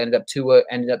obviously ended up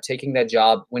taking that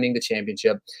job, winning the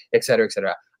championship, et cetera, et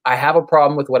cetera. I have a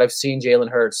problem with what I've seen Jalen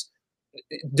Hurts.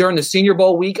 During the Senior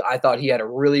Bowl week, I thought he had a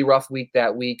really rough week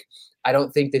that week. I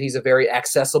don't think that he's a very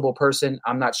accessible person.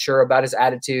 I'm not sure about his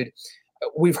attitude.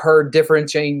 We've heard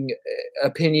differing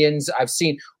opinions. I've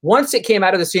seen once it came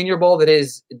out of the Senior Bowl that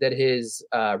his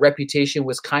reputation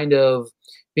was kind of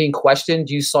being questioned.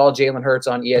 You saw Jalen Hurts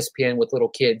on ESPN with little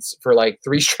kids for like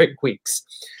 3 straight weeks.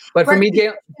 But for me,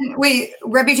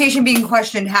 reputation being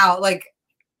questioned how?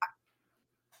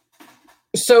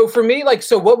 So for me,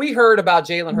 what we heard about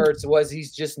Jalen Hurts was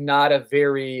he's just not a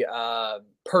very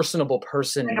personable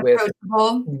person,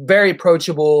 very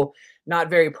approachable, not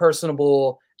very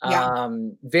personable,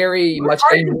 very much.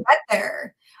 Hard to get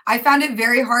there. I found it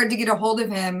very hard to get a hold of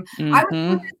him. I was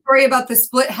told a story about the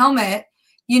split helmet,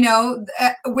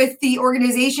 with the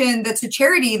organization that's a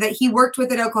charity that he worked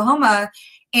with at Oklahoma,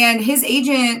 and his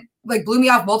agent blew me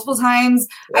off multiple times.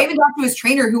 Yep. I even talked to his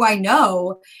trainer who I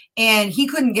know, and he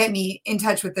couldn't get me in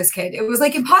touch with this kid. It was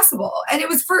impossible. And it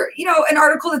was for, an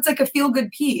article that's a feel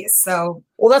good piece. So,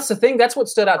 well, that's the thing. That's what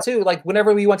stood out too.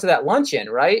 Whenever we went to that luncheon,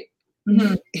 right?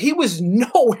 Mm-hmm. He was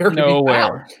nowhere to be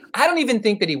found. I don't even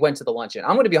think that he went to the luncheon.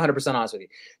 I'm going to be 100% honest with you.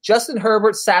 Justin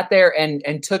Herbert sat there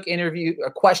and took interview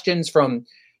questions from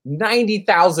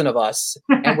 90,000 of us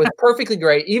and was perfectly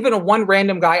great. Even one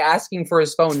random guy asking for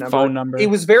his phone number. He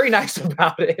was very nice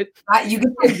about it. You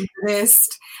can do this.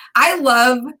 I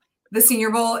love the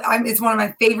Senior Bowl. It's one of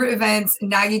my favorite events.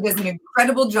 Nagy does an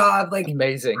incredible job.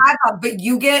 Amazing. But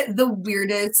you get the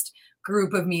weirdest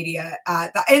group of media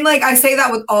at that. And I say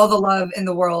that with all the love in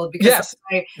the world because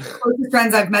my closest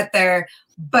friends I've met there,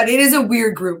 but it is a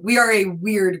weird group. We are a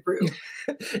weird group.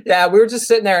 Yeah, we were just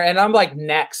sitting there and I'm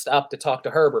next up to talk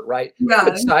to Herbert, right? Yeah. I'm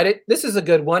excited. This is a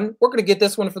good one. We're going to get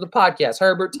this one for the podcast.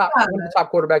 Herbert, one of the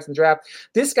top quarterbacks in the draft.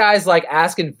 This guy's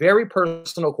asking very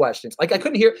personal questions. I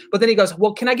couldn't hear, but then he goes,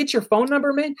 well, can I get your phone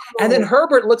number, man? And then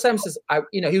Herbert looks at him and says,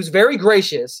 he was very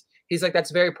gracious. He's like,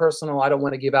 that's very personal. I don't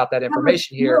want to give out that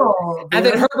information here. And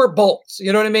then Herbert bolts.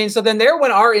 You know what I mean? So then there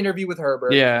went our interview with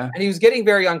Herbert. Yeah. And he was getting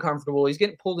very uncomfortable. He's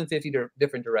getting pulled in 50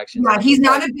 different directions. Yeah, he's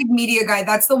not a big media guy.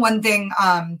 That's the one thing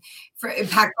for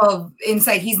Pac-12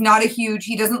 Insight. He's not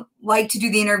he doesn't like to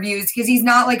do the interviews because he's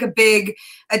not a big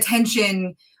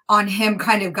attention on him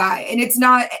kind of guy. And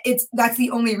that's the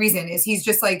only reason is he's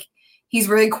just he's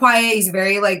really quiet. He's a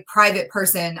very private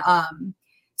person.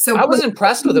 So I was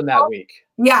impressed with him that week.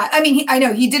 Yeah, I mean, I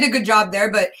know he did a good job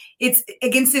there, but it's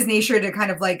against his nature to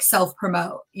kind of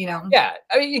self-promote, Yeah,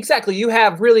 I mean, exactly. You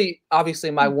have really,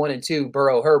 obviously, my 1 and 2,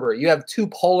 Burrow, Herbert. You have two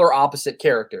polar opposite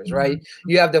characters, right? Mm-hmm.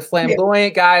 You have the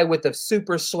flamboyant guy with the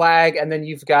super swag, and then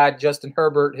you've got Justin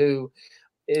Herbert, who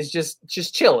is just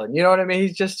chilling. You know what I mean?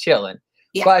 He's just chilling.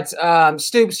 Yeah. But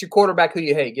Stoops, your quarterback, who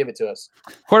you hate, give it to us.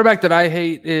 Quarterback that I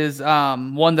hate is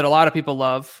one that a lot of people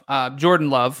love, Jordan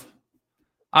Love.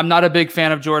 I'm not a big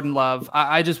fan of Jordan Love.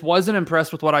 I just wasn't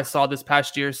impressed with what I saw this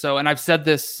past year. And I've said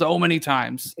this so many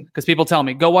times because people tell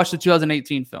me, go watch the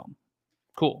 2018 film.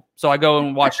 cool. So I go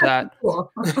and watch that.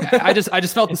 Cool. I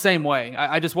just felt the same way.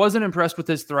 I just wasn't impressed with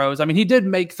his throws. I mean, he did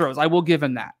make throws. I will give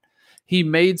him that. He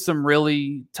made some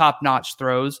really top-notch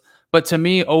throws, but to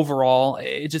me, overall,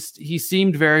 he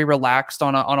seemed very relaxed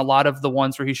on a lot of the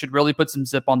ones where he should really put some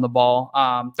zip on the ball.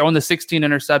 Throwing the 16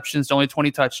 interceptions to only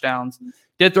 20 touchdowns.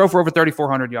 Did throw for over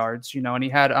 3,400 yards, and he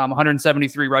had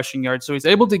 173 rushing yards. So he's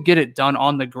able to get it done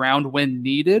on the ground when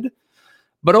needed.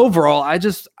 But overall,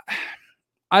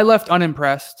 I left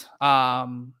unimpressed.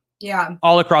 Yeah.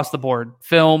 All across the board.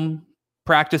 Film,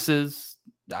 practices.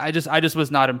 I just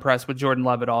was not impressed with Jordan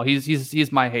Love at all.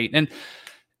 He's my hate. And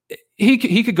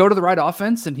he could go to the right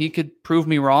offense and he could prove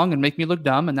me wrong and make me look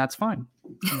dumb, and that's fine.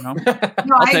 No,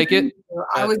 I'll take it.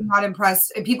 I was not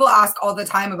impressed. People ask all the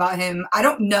time about him. I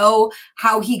don't know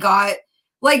how he got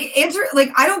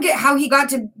I don't get how he got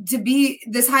to be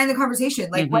this high in the conversation.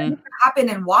 What happened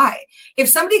and why? If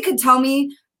somebody could tell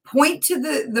me, point to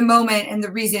the moment and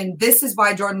the reason this is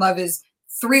why Jordan Love is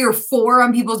 3 or 4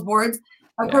 on people's boards.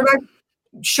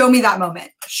 Show me that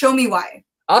moment. Show me why.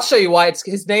 I'll show you why.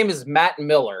 His name is Matt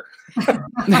Miller.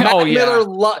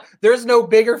 Miller. There's no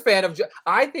bigger fan of.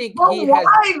 I think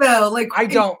why though? I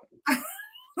don't.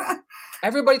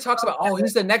 Everybody talks about,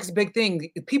 he's the next big thing.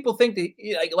 People think that,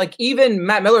 like even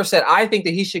Matt Miller said, I think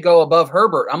that he should go above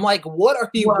Herbert. I'm like, what are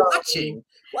you watching?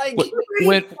 Like,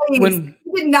 when he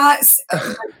did not.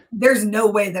 There's no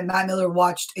way that Matt Miller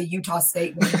watched a Utah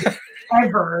State game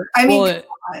ever. I mean,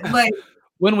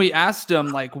 when we asked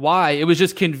him why, it was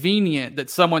just convenient that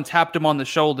someone tapped him on the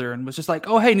shoulder and was just like,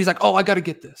 oh, hey. And he's like, oh, I got to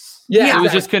get this. Yeah. It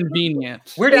was just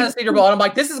convenient. We're down at Senior Bowl. And I'm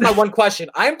like, this is my one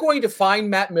question. I'm going to find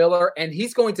Matt Miller and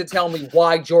he's going to tell me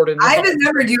why Jordan Love. I have his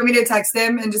number. Do you want me to text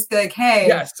him and just be like, hey?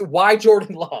 Yes. Why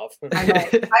Jordan Love?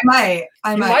 I might.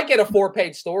 You might get a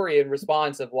 4-page story in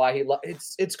response of why he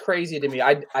it's crazy to me.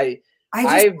 I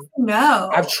just know.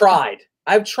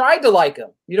 I've tried to like him.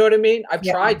 You know what I mean? I've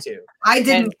tried to. I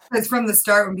didn't, because from the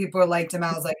start when people liked him,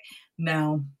 I was like,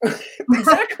 no.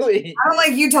 Exactly. I don't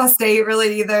like Utah State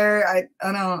really either. I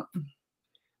don't know.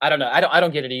 I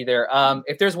don't get it either.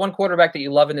 If there's one quarterback that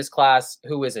you love in this class,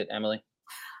 who is it, Emily?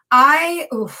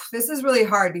 This is really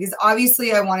hard because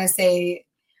obviously I'm going to say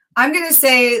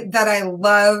that I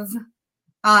love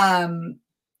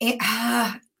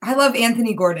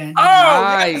Anthony Gordon. Oh,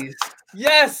 nice.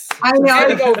 Yes. I know.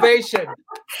 Standing ovation.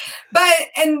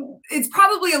 And it's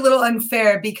probably a little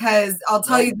unfair because I'll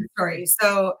tell you the story.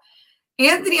 So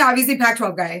Anthony, obviously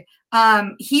Pac-12 guy,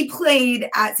 he played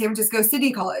at San Francisco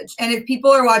City College. And if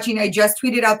people are watching, I just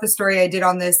tweeted out the story I did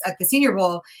on this at the Senior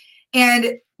Bowl.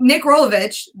 And Nick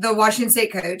Rolovich, the Washington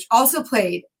State coach, also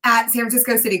played at San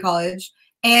Francisco City College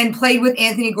and played with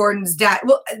Anthony Gordon's dad.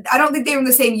 Well, I don't think they were in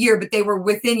the same year, but they were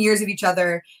within years of each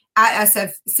other at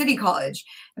SF City College.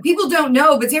 And people don't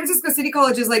know, but San Francisco City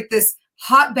College is like this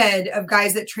hotbed of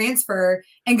guys that transfer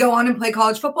and go on and play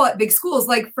college football at big schools.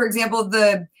 Like, for example,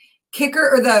 the kicker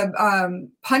or the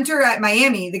punter at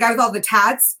Miami, the guy with all the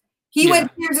tats, he went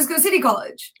to San Francisco City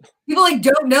College. People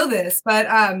don't know this, but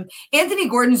Anthony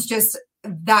Gordon's just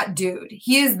that dude.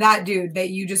 He is that dude that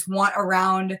you just want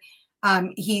around.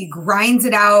 He grinds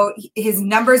it out. His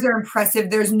numbers are impressive.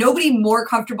 There's nobody more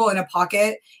comfortable in a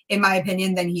pocket, in my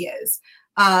opinion, than he is.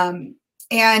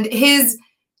 And his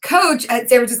coach at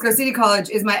San Francisco City College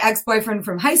is my ex-boyfriend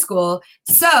from high school.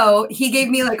 So he gave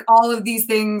me all of these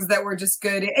things that were just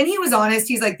good. And he was honest.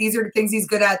 He's like, these are the things he's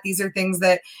good at. These are things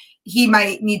that he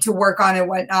might need to work on and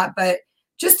whatnot. But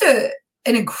just an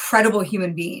incredible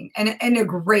human being and a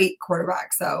great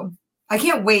quarterback. So I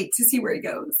can't wait to see where he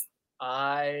goes.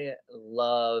 I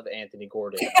love Anthony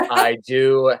Gordon. I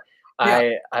do.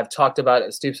 Yeah. I've talked about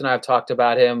it. Stoops and I have talked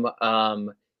about him.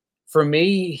 For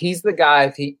me, he's the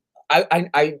guy.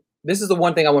 This is the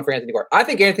one thing I want for Anthony Gordon. I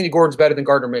think Anthony Gordon's better than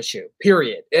Gardner Minshew.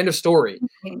 Period. End of story.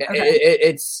 Okay.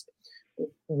 It's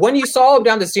when you saw him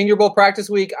down the Senior Bowl practice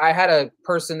week. I had a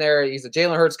person there. He's a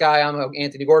Jalen Hurts guy. I'm an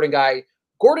Anthony Gordon guy.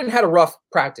 Gordon had a rough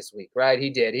practice week, right? He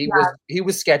did. He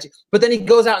was sketchy. But then he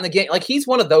goes out in the game. He's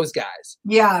one of those guys.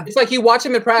 Yeah. It's like you watch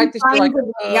him in practice, you're like,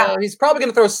 he's probably going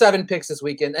to throw 7 picks this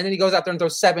weekend. And then he goes out there and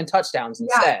throws 7 touchdowns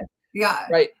instead. Yeah.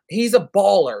 Right? He's a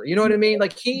baller. You know what I mean?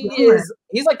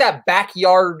 He's like that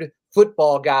backyard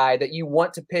football guy that you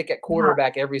want to pick at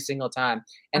quarterback every single time.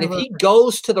 And if he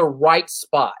goes to the right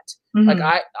spot,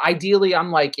 ideally,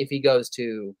 I'm like, if he goes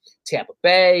to Tampa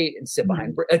Bay and sit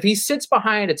behind, if he sits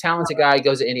behind a talented guy, he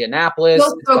goes to Indianapolis,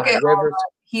 Rivers.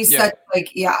 He's such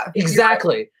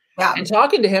exactly. Yeah. And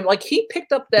talking to him, he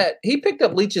picked up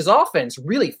Leach's offense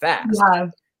really fast. Yeah.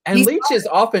 And Leach's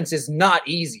offense is not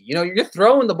easy. You're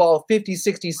throwing the ball 50,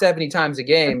 60, 70 times a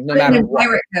game, no matter what.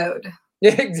 Pirate code.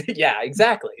 Yeah,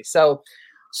 exactly. So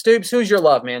Stoops, who's your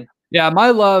love, man? Yeah, my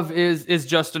love is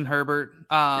Justin Herbert.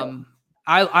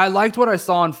 I liked what I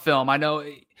saw on film. I know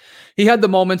he had the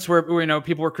moments where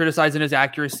people were criticizing his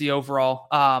accuracy overall.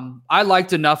 I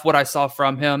liked enough what I saw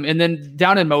from him, and then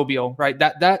down in Mobile, right?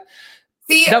 Can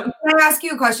I ask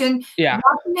you a question? Yeah.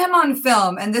 Watching him on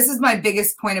film, and this is my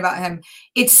biggest point about him,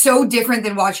 it's so different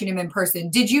than watching him in person.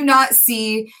 Did you not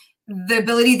see the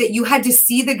ability that you had to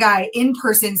see the guy in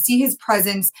person, see his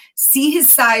presence, see his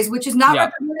size, which is not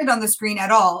represented on the screen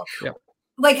at all? Yeah.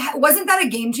 Like, wasn't that a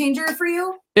game changer for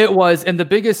you? It was. And the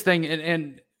biggest thing,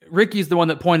 and Ricky's the one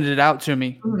that pointed it out to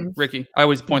me. Mm-hmm. Ricky, I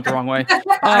always point the wrong way.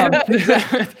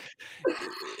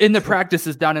 In the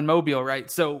practices down in Mobile, right?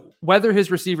 So whether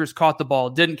his receivers caught the ball,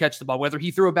 didn't catch the ball, whether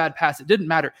he threw a bad pass, it didn't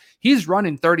matter. He's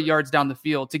running 30 yards down the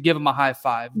field to give him a high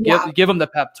five, give him the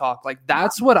pep talk. Like,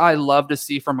 that's what I love to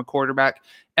see from a quarterback.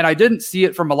 And I didn't see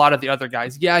it from a lot of the other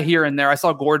guys. Yeah, here and there. I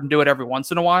saw Gordon do it every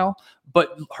once in a while,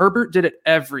 but Herbert did it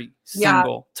every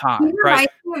single time. He reminds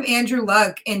me of Andrew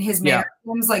Luck in his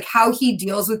mannerisms, like how he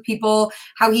deals with people,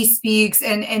 how he speaks.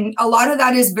 And a lot of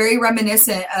that is very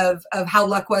reminiscent of how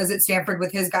Luck was at Stanford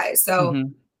with his guys. So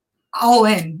all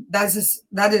in. That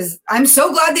is, I'm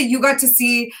so glad that you got to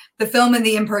see the film and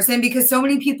the in-person, because so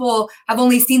many people have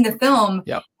only seen the film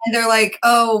and they're like,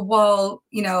 oh, well,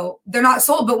 they're not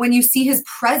sold. But when you see his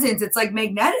presence, it's like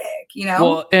magnetic,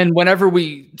 Well, and whenever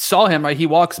we saw him, right, he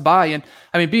walks by, and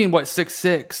I mean, being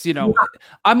 6'6",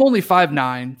 I'm only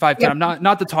 5'9", 5'10". I'm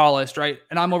not the tallest, right?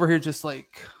 And I'm over here just like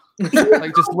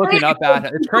just looking up at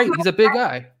him. It's great. He's a big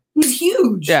guy. He's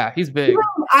huge. Yeah, he's big.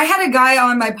 I had a guy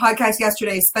on my podcast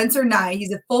yesterday, Spencer Nye.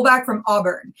 He's a fullback from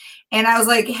Auburn. And I was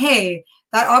like, hey,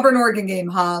 that Auburn-Oregon game,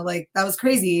 huh? Like, that was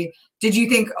crazy. Did you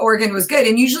think Oregon was good?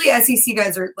 And usually SEC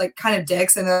guys are like kind of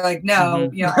dicks, and they're like, no,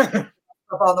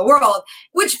 football in the world,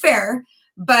 which fair.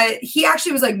 But he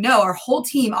actually was like, no, our whole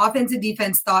team, offense and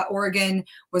defense, thought Oregon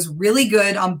was really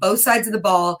good on both sides of the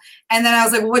ball. And then I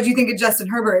was like, well, what do you think of Justin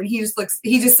Herbert? And he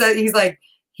just said, he's like,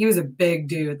 he was a big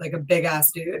dude, like a big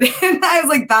ass dude. And I was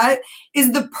like, that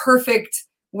is the perfect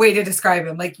way to describe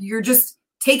him. Like, you're just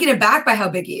taken aback by how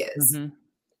big he is. Mm-hmm.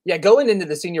 Yeah, going into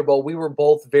the Senior Bowl, we were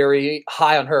both very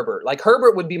high on Herbert. Like,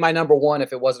 Herbert would be my number one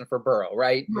if it wasn't for Burrow,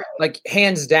 right? Like,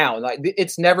 hands down. Like,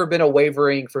 it's never been a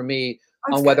wavering for me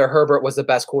on whether Herbert was the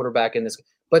best quarterback in this.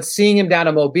 But seeing him down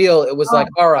in Mobile, it was like,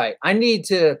 all right, all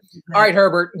right,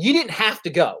 Herbert, you didn't have to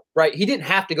go, right? He didn't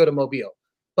have to go to Mobile,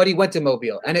 but he went to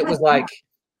Mobile. And it was like,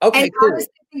 okay, and cool. I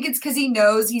think it's because he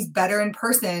knows he's better in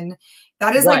person.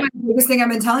 That is like my biggest thing I've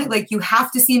been telling. Like, you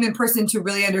have to see him in person to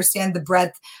really understand the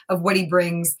breadth of what he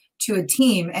brings to a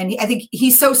team. And I think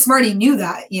he's so smart. He knew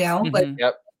that, Like,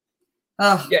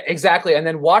 yeah, exactly. And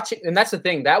then and that's the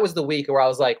thing. That was the week where I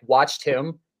was like, watched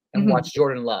him and watched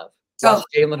Jordan Love, watch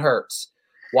Jalen Hurts,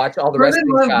 watch all the rest of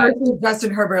these guys.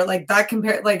 Justin Herbert, like that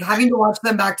like having to watch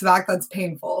them back to back, that's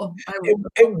painful.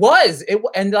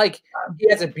 And like, he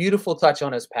has a beautiful touch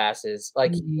on his passes.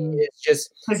 Like, it's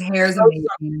just his hair is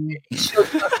amazing.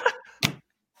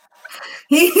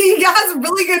 He has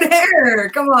really good hair.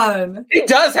 Come on. He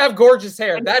does have gorgeous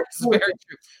hair. That's very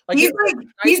true. Like,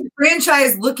 he's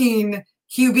franchise looking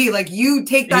QB. Like, you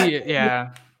take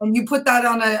that and you put that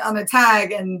on a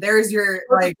tag, and there's your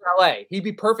like LA. He'd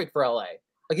be perfect for LA.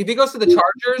 Like, if he goes to the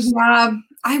Chargers. Yeah,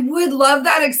 I would love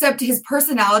that, except his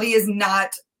personality is not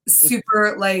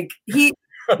super like he's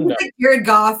like Jared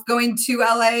Goff going to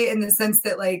LA, in the sense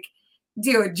that, like,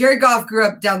 dude, Jared Goff grew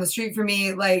up down the street from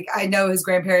me. Like, I know his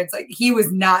grandparents. Like, he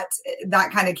was not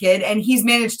that kind of kid, and he's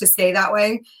managed to stay that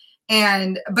way.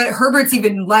 But Herbert's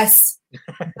even less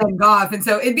than Goff, and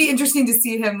so it'd be interesting to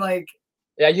see him like.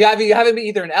 Yeah, you have him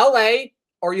either in LA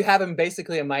or you have him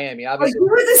basically in Miami. Obviously,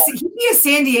 he'd be a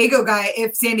San Diego guy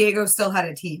if San Diego still had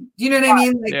a team. Do you know what I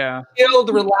mean? Like,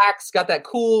 chilled, relaxed, got that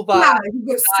cool vibe. Yeah, he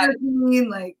goes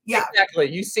surfing, exactly.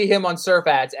 You see him on surf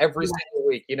ads every single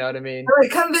week. You know what I mean?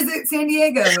 Like, come visit San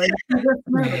Diego.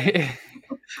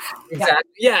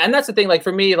 Exactly. Yeah, and that's the thing. Like,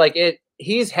 for me, like,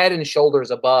 he's head and shoulders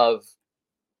above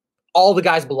all the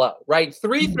guys below. Right,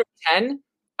 3 through 10.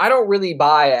 I don't really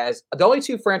buy as the only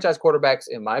two franchise quarterbacks,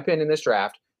 in my opinion, in this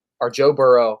draft are Joe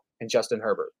Burrow and Justin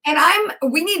Herbert. And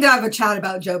we need to have a chat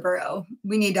about Joe Burrow.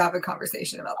 We need to have a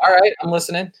conversation about that. All right, I'm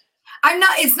listening.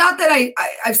 It's not that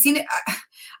I've seen it.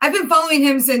 I've been following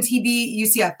him since he beat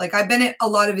UCF. Like, I've been at a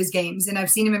lot of his games, and I've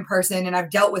seen him in person, and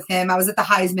I've dealt with him. I was at the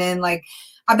Heisman. Like,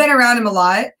 I've been around him a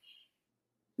lot.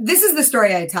 This is the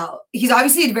story I tell. He's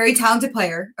obviously a very talented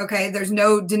player. Okay. There's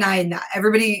no denying that.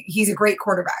 He's a great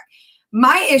quarterback.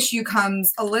 My issue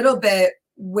comes a little bit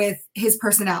with his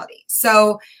personality.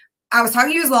 So I was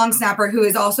talking to his long snapper, who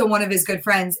is also one of his good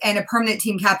friends and a permanent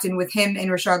team captain with him and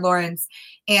Rashard Lawrence.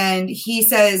 And he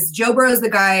says, Joe Burrow's the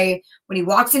guy, when he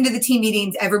walks into the team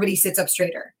meetings, everybody sits up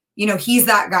straighter. He's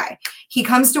that guy. He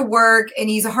comes to work and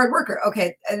he's a hard worker.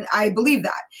 Okay. And I believe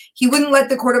that. He wouldn't let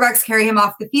the quarterbacks carry him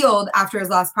off the field after his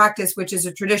last practice, which is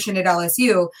a tradition at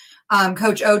LSU.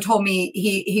 Coach O told me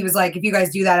he was like, if you guys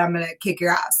do that, I'm going to kick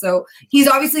your ass. So he's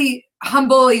obviously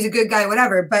humble. He's a good guy,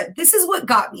 whatever. But this is what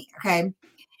got me. Okay.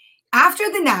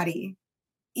 After the Natty,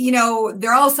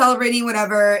 they're all celebrating,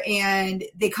 whatever. And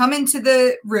they come into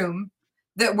the room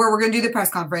where we're going to do the press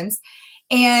conference.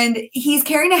 And he's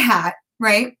carrying a hat,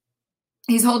 right?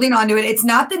 He's holding on to it. It's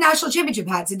not the national championship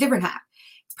hat. It's a different hat.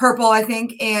 It's purple, I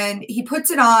think. And he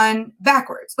puts it on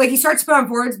backwards. Like he starts to put it on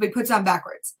forwards, but he puts it on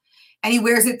backwards. And he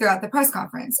wears it throughout the press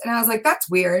conference. And I was like, that's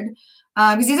weird.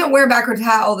 Because he doesn't wear a backwards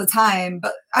hat all the time.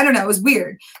 But I don't know. It was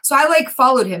weird. So I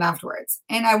followed him afterwards.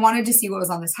 And I wanted to see what was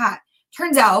on this hat.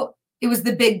 Turns out it was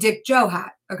the Big Dick Joe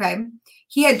hat. Okay.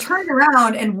 He had turned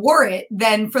around and wore it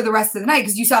then for the rest of the night.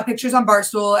 Because you saw pictures on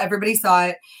Barstool. Everybody saw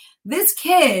it. This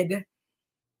kid...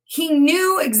 he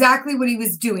knew exactly what he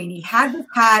was doing. He had this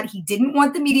hat. He didn't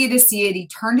want the media to see it. He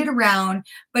turned it around,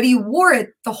 but he wore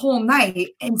it the whole night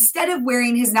instead of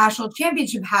wearing his national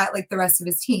championship hat like the rest of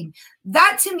his team.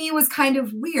 That to me was kind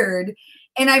of weird.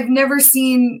 And I've never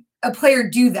seen a player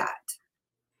do that.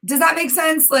 Does that make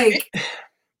sense?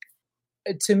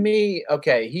 To me,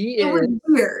 okay, he is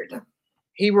weird.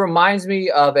 He reminds me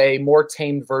of a more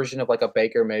tamed version of like a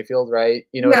Baker Mayfield, right?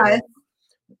 Yes.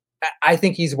 I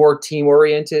think he's more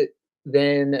team-oriented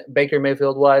than Baker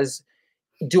Mayfield was.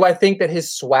 Do I think that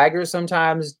his swagger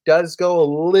sometimes does go a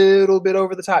little bit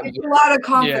over the top? It's a lot of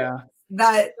confidence.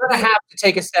 That he's going to have to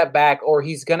take a step back, or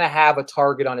he's going to have a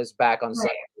target on his back on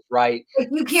Sunday, right?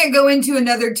 You can't go into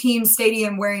another team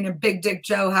stadium wearing a Big Dick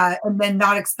Joe hat and then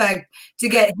not expect to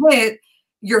get hit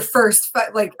your first not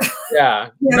expect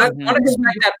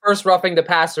that first roughing the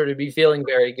passer to be feeling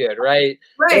very good, right?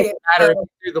 Right. It doesn't matter if you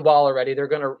threw the ball already. They're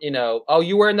gonna,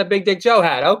 you wearing the Big Dick Joe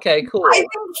hat. Okay, cool. I think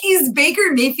he's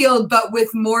Baker Mayfield, but with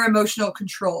more emotional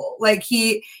control.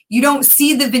 You don't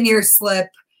see the veneer slip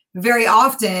very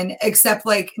often, except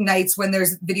nights when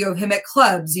there's video of him at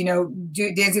clubs,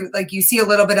 dancing. You see a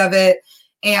little bit of it,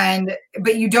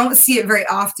 but you don't see it very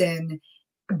often.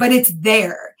 But it's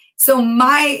there. So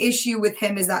my issue with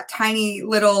him is that tiny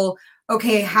little,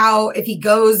 if he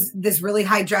goes this really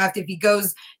high draft, if he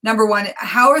goes number one,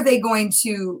 how are they going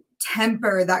to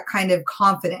temper that kind of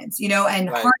confidence, and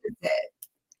harness it?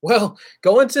 Well,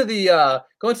 going to the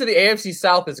AFC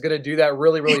South is going to do that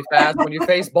really, really fast when you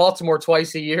face Baltimore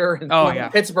twice a year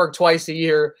and Pittsburgh twice a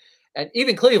year, and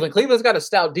even Cleveland. Cleveland's got a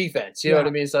stout defense. You know what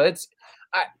I mean? So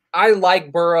I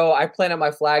like Burrow. I planted my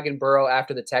flag in Burrow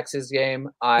after the Texas game.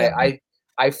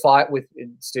 I fought with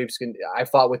Stoops. I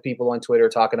fought with people on Twitter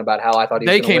talking about how I thought he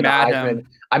was going to win the Heisman.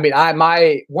 I mean,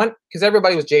 because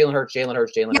everybody was Jalen Hurts. People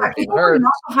were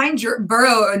not behind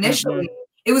Burrow initially.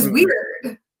 Mm-hmm. It was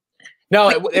weird. No,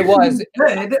 it was.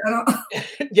 Good.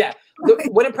 Yeah.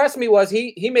 What impressed me was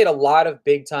he made a lot of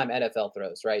big time NFL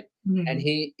throws, right? Mm-hmm. And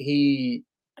he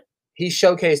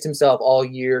showcased himself all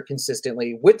year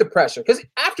consistently with the pressure. Because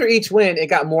after each win,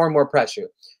 it got more and more pressure.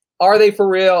 Are they for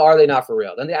real? Are they not for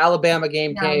real? Then the Alabama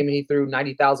game came. He threw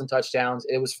 90,000 touchdowns.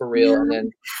 It was for real. And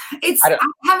then I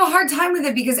have a hard time with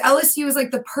it because LSU is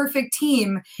the perfect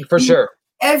team. For sure.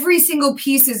 Every single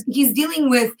piece he's dealing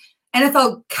with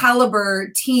NFL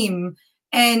caliber team,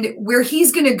 and where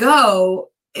he's going to go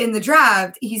in the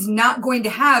draft, he's not going to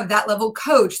have that level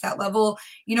coach, that level,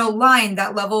 line,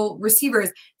 that level receivers.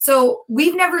 So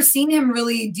we've never seen him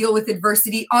really deal with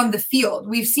adversity on the field.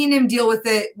 We've seen him deal with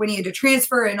it when he had to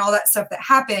transfer and all that stuff that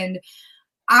happened.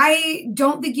 I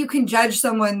don't think you can judge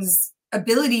someone's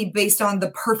ability based on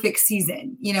the perfect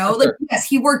season. Yes,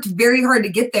 he worked very hard to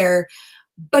get there,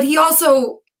 but he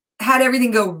also had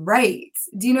everything go right.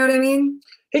 Do you know what I mean?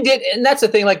 He did, and that's the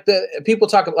thing. The people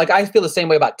talk about, I feel the same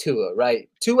way about Tua, right?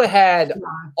 Tua had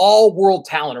all world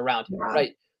talent around him,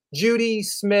 right? Judy,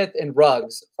 Smith, and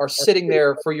Ruggs are sitting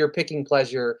there for your picking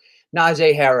pleasure.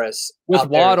 Najee Harris with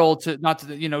Waddle just kind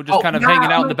of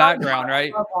hanging out in the background,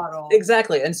 right?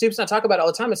 Exactly, and Soup's not talking about it all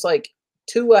the time. It's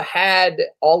Tua had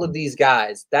all of these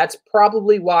guys. That's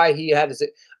probably why he had his.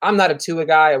 I'm not a Tua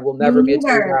guy. I will never be a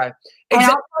Tua guy. And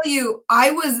I'll tell you,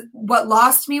 what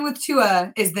lost me with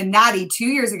Tua is the Natty 2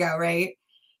 years ago, right?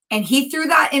 And he threw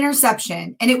that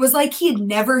interception, and it was like he had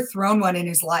never thrown one in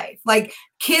his life.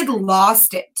 Kid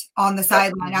lost it on the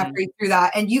sideline after he threw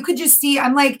that. And you could just see,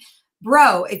 I'm like,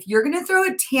 bro, if you're going to throw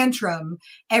a tantrum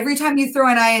every time you throw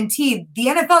an INT, the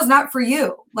NFL is not for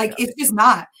you. Like, it's just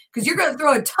not, because you're going to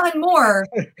throw a ton more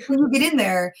when you get in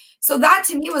there. So that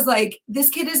to me was like, this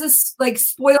kid is like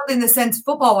spoiled in the sense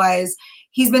football wise.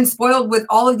 He's been spoiled with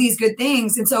all of these good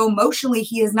things. And so emotionally,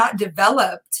 he has not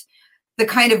developed the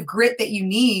kind of grit that you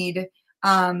need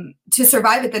to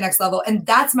survive at the next level. And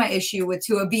that's my issue with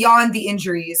Tua, beyond the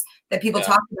injuries that people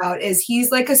talk about, is he's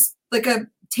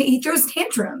he throws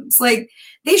tantrums. Like,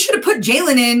 they should have put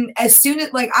Jalen in as soon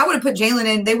as, like, I would have put Jalen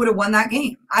in, they would have won that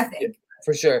game, I think.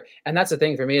 For sure. And that's the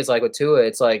thing for me, is like with Tua,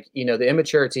 it's like, the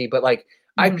immaturity, but like,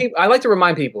 I like to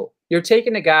remind people, you're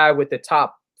taking a guy with the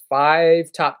top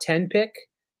 5, top 10 pick.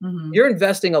 You're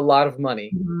investing a lot of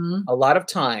money, a lot of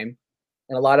time,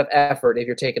 and a lot of effort if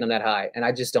you're taking them that high. And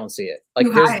I just don't see it. Like,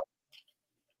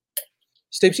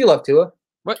 Stoops, you love Tua?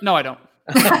 What? No, I don't.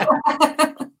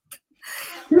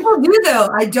 People do, though.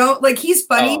 I don't. Like, he's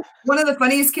funny. One of the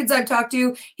funniest kids I've talked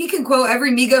to. He can quote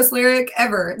every Migos lyric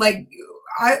ever. Like,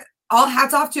 all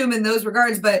hats off to him in those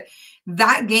regards. But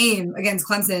that game against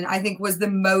Clemson, I think, was the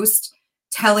most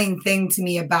telling thing to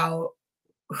me about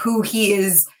who he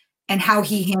is and how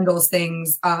he handles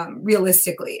things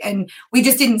realistically. And we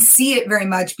just didn't see it very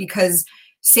much because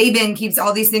Saban keeps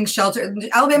all these things sheltered.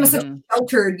 Alabama's such a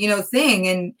sheltered, thing.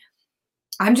 And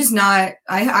I'm just not,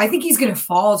 I think he's going to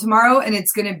fall tomorrow, and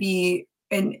it's going to be,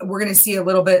 and we're going to see a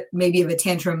little bit maybe of a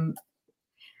tantrum.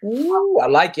 Ooh, I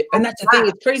like it. And that's the thing.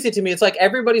 It's crazy to me. It's like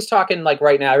everybody's talking, like,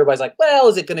 right now, everybody's like, well,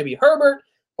 is it going to be Herbert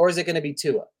or is it going to be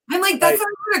Tua? I'm like, that's not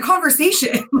even a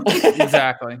conversation.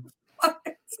 Exactly.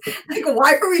 Like,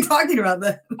 why are we talking about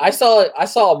that? I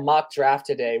saw a mock draft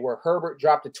today where Herbert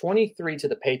dropped to 23 to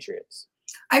the Patriots.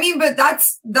 I mean, but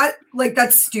that's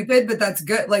stupid, but that's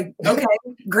good. Like, okay,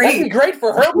 great. That'd be great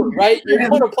for Herbert, right? You're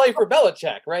going to play for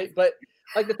Belichick, right? But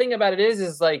like, the thing about it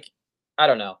is like, I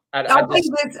don't know.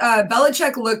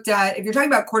 Belichick looked at, if you're talking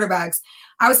about quarterbacks,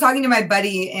 I was talking to my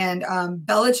buddy, and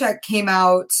Belichick came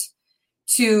out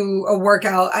to a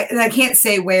workout. And I can't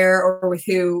say where or with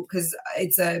who, because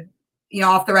it's a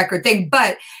off the record thing,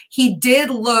 but he did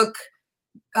look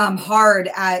hard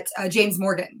at James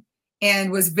Morgan,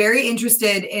 and was very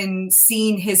interested in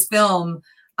seeing his film,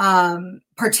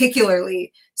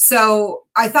 particularly. So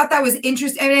I thought that was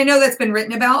interesting. And I know that's been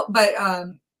written about, but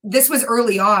this was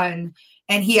early on,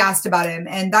 and he asked about him.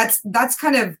 And that's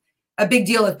kind of a big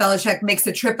deal if Belichick makes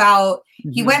the trip out.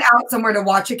 He went out somewhere to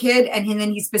watch a kid, and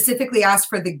then he specifically asked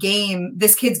for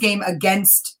this kid's game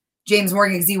against James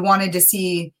Morgan, because he wanted to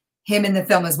see him in the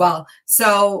film as well.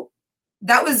 So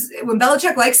that was, when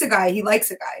Belichick likes a guy, he likes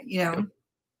a guy,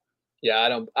 Yeah,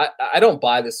 I don't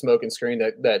buy the smoke and screen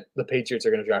that the Patriots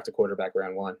are going to draft a quarterback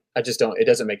round 1. I just don't. It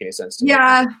doesn't make any sense to me.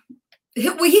 Yeah, he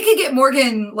could get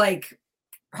Morgan like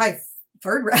probably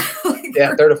third round.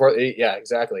 Third or fourth. Yeah,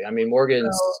 exactly. I mean,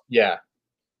 Morgan's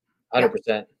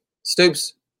 100%.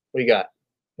 Stoops, what do you got?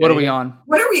 What are we on?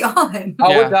 What are we on?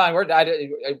 Oh, we're done. We're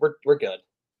good.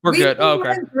 We're good. Oh, okay.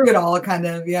 Went through it all, kind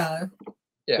of. Yeah.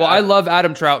 Well, I love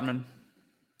Adam Troutman.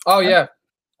 Oh yeah.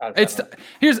 I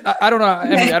don't know. I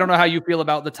mean, I don't know how you feel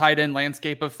about the tight end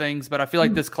landscape of things, but I feel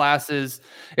like this class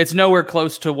it's nowhere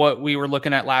close to what we were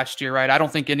looking at last year, right? I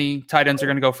don't think any tight ends are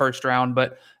going to go first round,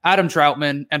 but Adam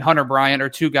Troutman and Hunter Bryant are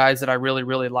two guys that I really,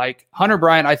 really like. Hunter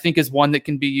Bryant, I think, is one that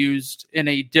can be used in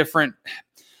a different.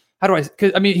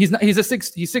 Because I mean, he's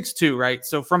 6'2", right?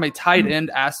 So from a tight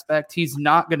end aspect, he's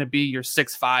not going to be your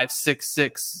 6'5",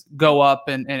 6'6", go up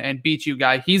and beat you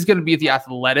guy. He's going to be the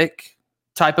athletic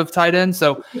type of tight end.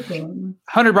 So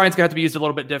Hunter Bryant's gonna have to be used a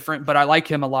little bit different, but I like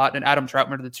him a lot. And Adam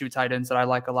Troutman are the two tight ends that I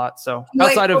like a lot. So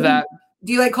outside of that,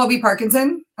 do you like Colby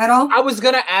Parkinson at all? I was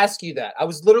gonna ask you that. I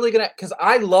was literally because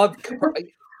I love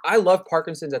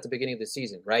Parkinson's at the beginning of the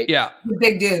season, right? Yeah,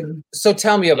 big dude. So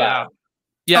tell me about him.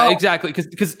 Yeah, exactly.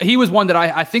 Because he was one that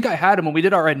I think I had him when we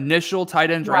did our initial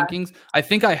tight end rankings. I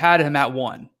think I had him at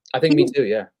 1. I think me too.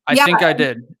 Yeah. I think I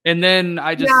did. And then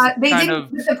I just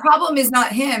the problem is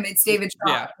not him, it's David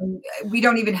Shaw. Yeah. We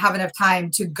don't even have enough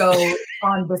time to go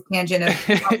on this tangent of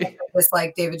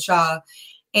dislike David Shaw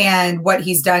and what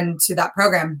he's done to that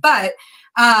program. But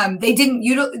they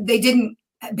didn't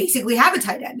basically have a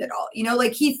tight end at all.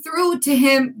 Like he threw to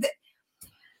him.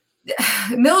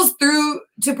 Mills threw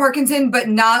to Parkinson, but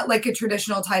not like a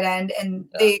traditional tight end. And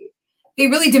they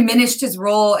really diminished his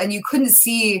role, and you couldn't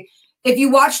see. If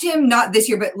you watched him, not this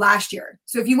year, but last year.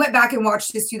 So if you went back and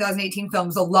watched his 2018 film, it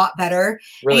was a lot better.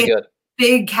 Really good.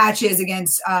 Big catches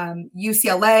against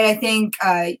UCLA, I think,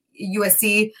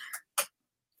 USC.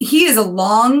 He is a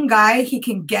long guy. He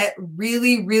can get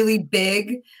really, really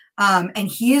big. And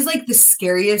he is like the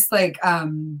scariest, like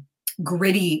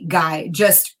gritty guy.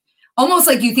 Just almost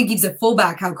like you think he's a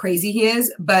fullback, how crazy he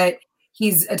is, but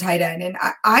he's a tight end. And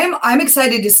I'm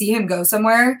excited to see him go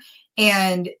somewhere.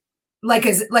 And like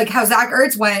how Zach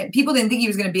Ertz went, people didn't think he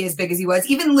was going to be as big as he was.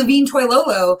 Even Levine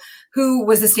Toilolo, who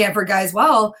was a Stanford guy as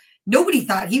well, nobody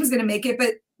thought he was going to make it,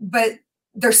 but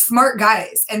they're smart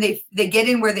guys and they get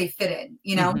in where they fit in,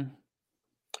 you know? Mm-hmm.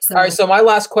 So. All right. So my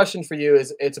last question for you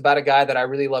is it's about a guy that I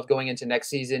really love going into next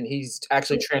season. He's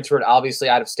actually transferred obviously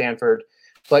out of Stanford,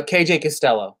 but KJ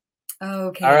Costello.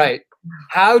 Okay. All right.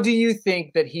 How do you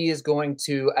think that he is going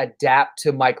to adapt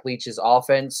to Mike Leach's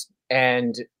offense?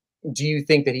 And do you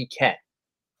think that he can?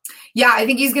 Yeah, I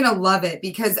think he's going to love it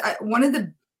because one of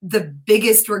the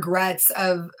biggest regrets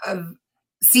of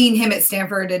seeing him at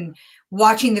Stanford and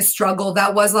watching the struggle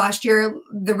that was last year,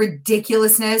 the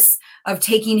ridiculousness of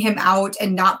taking him out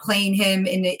and not playing him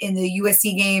in the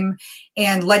USC game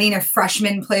and letting a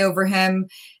freshman play over him.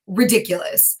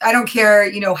 Ridiculous. I don't care,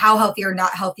 how healthy or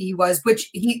not healthy he was, which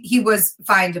he was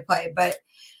fine to play, but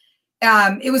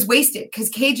it was wasted because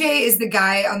KJ is the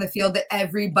guy on the field that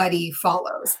everybody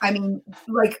follows. I mean,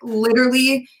 like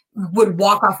literally would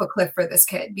walk off a cliff for this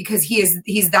kid because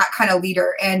he's that kind of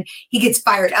leader and he gets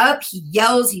fired up. He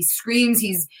yells, he screams.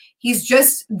 He's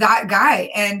just that guy.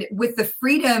 And with the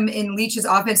freedom in Leach's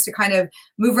offense to kind of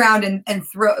move around and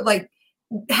throw, like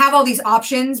have all these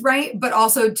options, right? But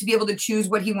also to be able to choose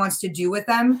what he wants to do with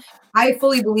them. I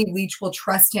fully believe Leach will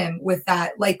trust him with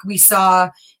that. Like we saw,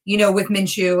 with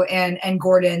Minshew and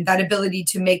Gordon, that ability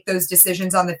to make those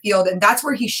decisions on the field. And that's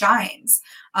where he shines.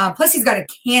 Plus he's got a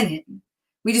cannon.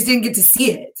 We just didn't get to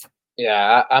see it.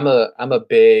 Yeah. I'm a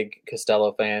big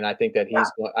Costello fan. I think that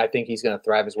he's going to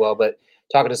thrive as well, but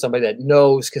talking to somebody that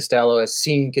knows Costello, has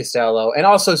seen Costello, and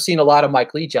also seen a lot of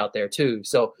Mike Leach out there too.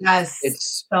 So yes,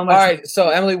 it's so much. All right. So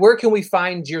Emily, where can we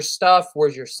find your stuff?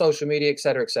 Where's your social media, et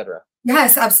cetera, et cetera?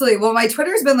 Yes, absolutely. Well, my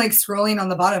Twitter's been like scrolling on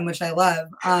the bottom, which I love.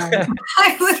 I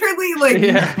literally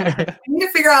I need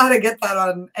to figure out how to get that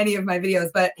on any of my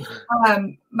videos, but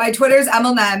my Twitter's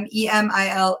Emilnem,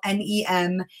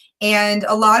 EMILNEM, and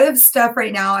a lot of stuff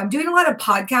right now. I'm doing a lot of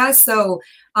podcasts. So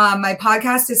my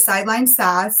podcast is Sideline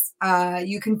Sass.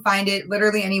 You can find it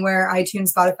literally anywhere,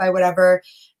 iTunes, Spotify, whatever.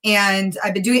 And I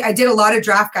did a lot of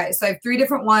draft guys. So I have 3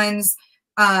 different ones.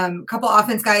 Couple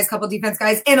offense guys, couple defense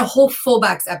guys, and a whole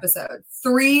fullbacks episode.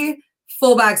 3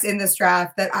 fullbacks in this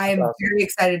draft that I am very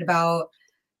excited about,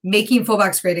 making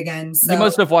fullbacks great again. So you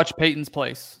must have watched Peyton's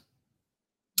Place.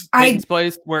 Peyton's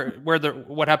Place, where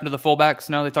what happened to the fullbacks?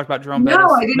 No, they talked about Jerome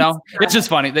Bettis. I didn't. No, it's just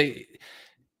funny. They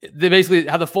basically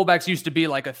how the fullbacks used to be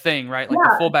like a thing, right? Like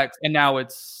the fullbacks, and now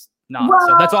it's not. Well,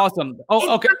 so that's awesome.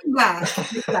 Oh, okay.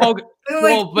 Okay.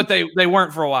 Well, but they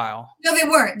weren't for a while. No, they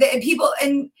weren't.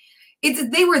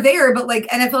 They were there, but like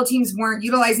NFL teams weren't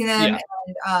utilizing them,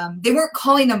 and they weren't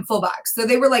calling them fullbacks. So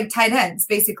they were like tight ends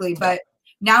basically. But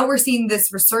now we're seeing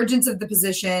this resurgence of the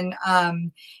position.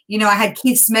 I had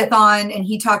Keith Smith on, and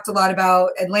he talked a lot about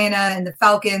Atlanta and the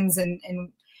Falcons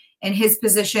and his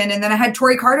position. And then I had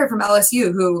Torrey Carter from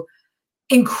LSU, who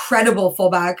incredible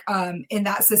fullback in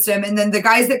that system. And then the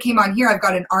guys that came on here, I've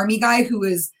got an Army guy who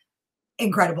is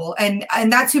incredible. And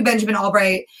that's who Benjamin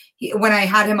Albright, when I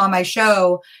had him on my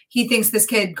show, he thinks this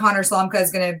kid, Connor Slomka,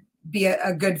 is going to be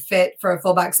a good fit for a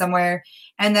fullback somewhere.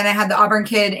 And then I had the Auburn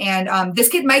kid and this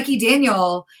kid, Mikey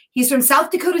Daniel, he's from South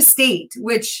Dakota State,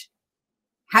 which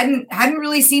hadn't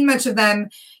really seen much of them.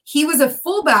 He was a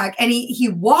fullback and he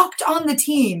walked on the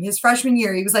team his freshman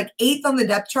year. He was like 8th on the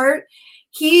depth chart.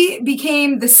 He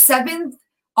became the 7th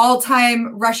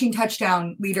all-time rushing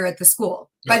touchdown leader at the school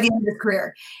by the end of his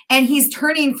career. And he's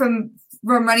turning from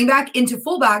running back into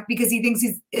fullback because he thinks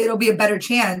it'll be a better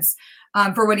chance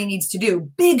for what he needs to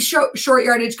do. Big short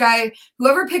yardage guy.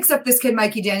 Whoever picks up this kid,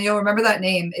 Mikey Daniel, remember that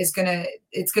name, they're going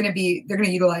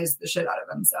to utilize the shit out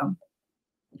of him. So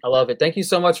I love it. Thank you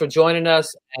so much for joining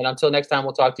us. And until next time,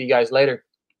 we'll talk to you guys later.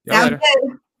 Sounds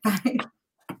good. Bye.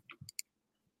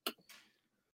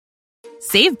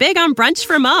 Save big on brunch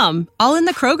for mom, all in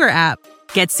the Kroger app.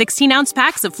 Get 16-ounce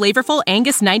packs of flavorful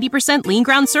Angus 90% lean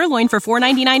ground sirloin for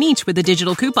 $4.99 each with a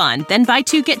digital coupon. Then buy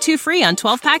 2, get 2 free on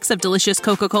 12 packs of delicious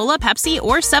Coca-Cola, Pepsi,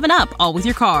 or 7-Up, all with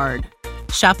your card.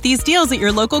 Shop these deals at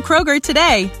your local Kroger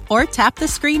today, or tap the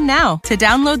screen now to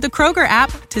download the Kroger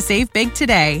app to save big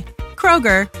today.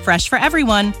 Kroger, fresh for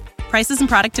everyone. Prices and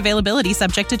product availability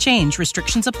subject to change.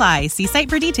 Restrictions apply. See site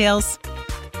for details.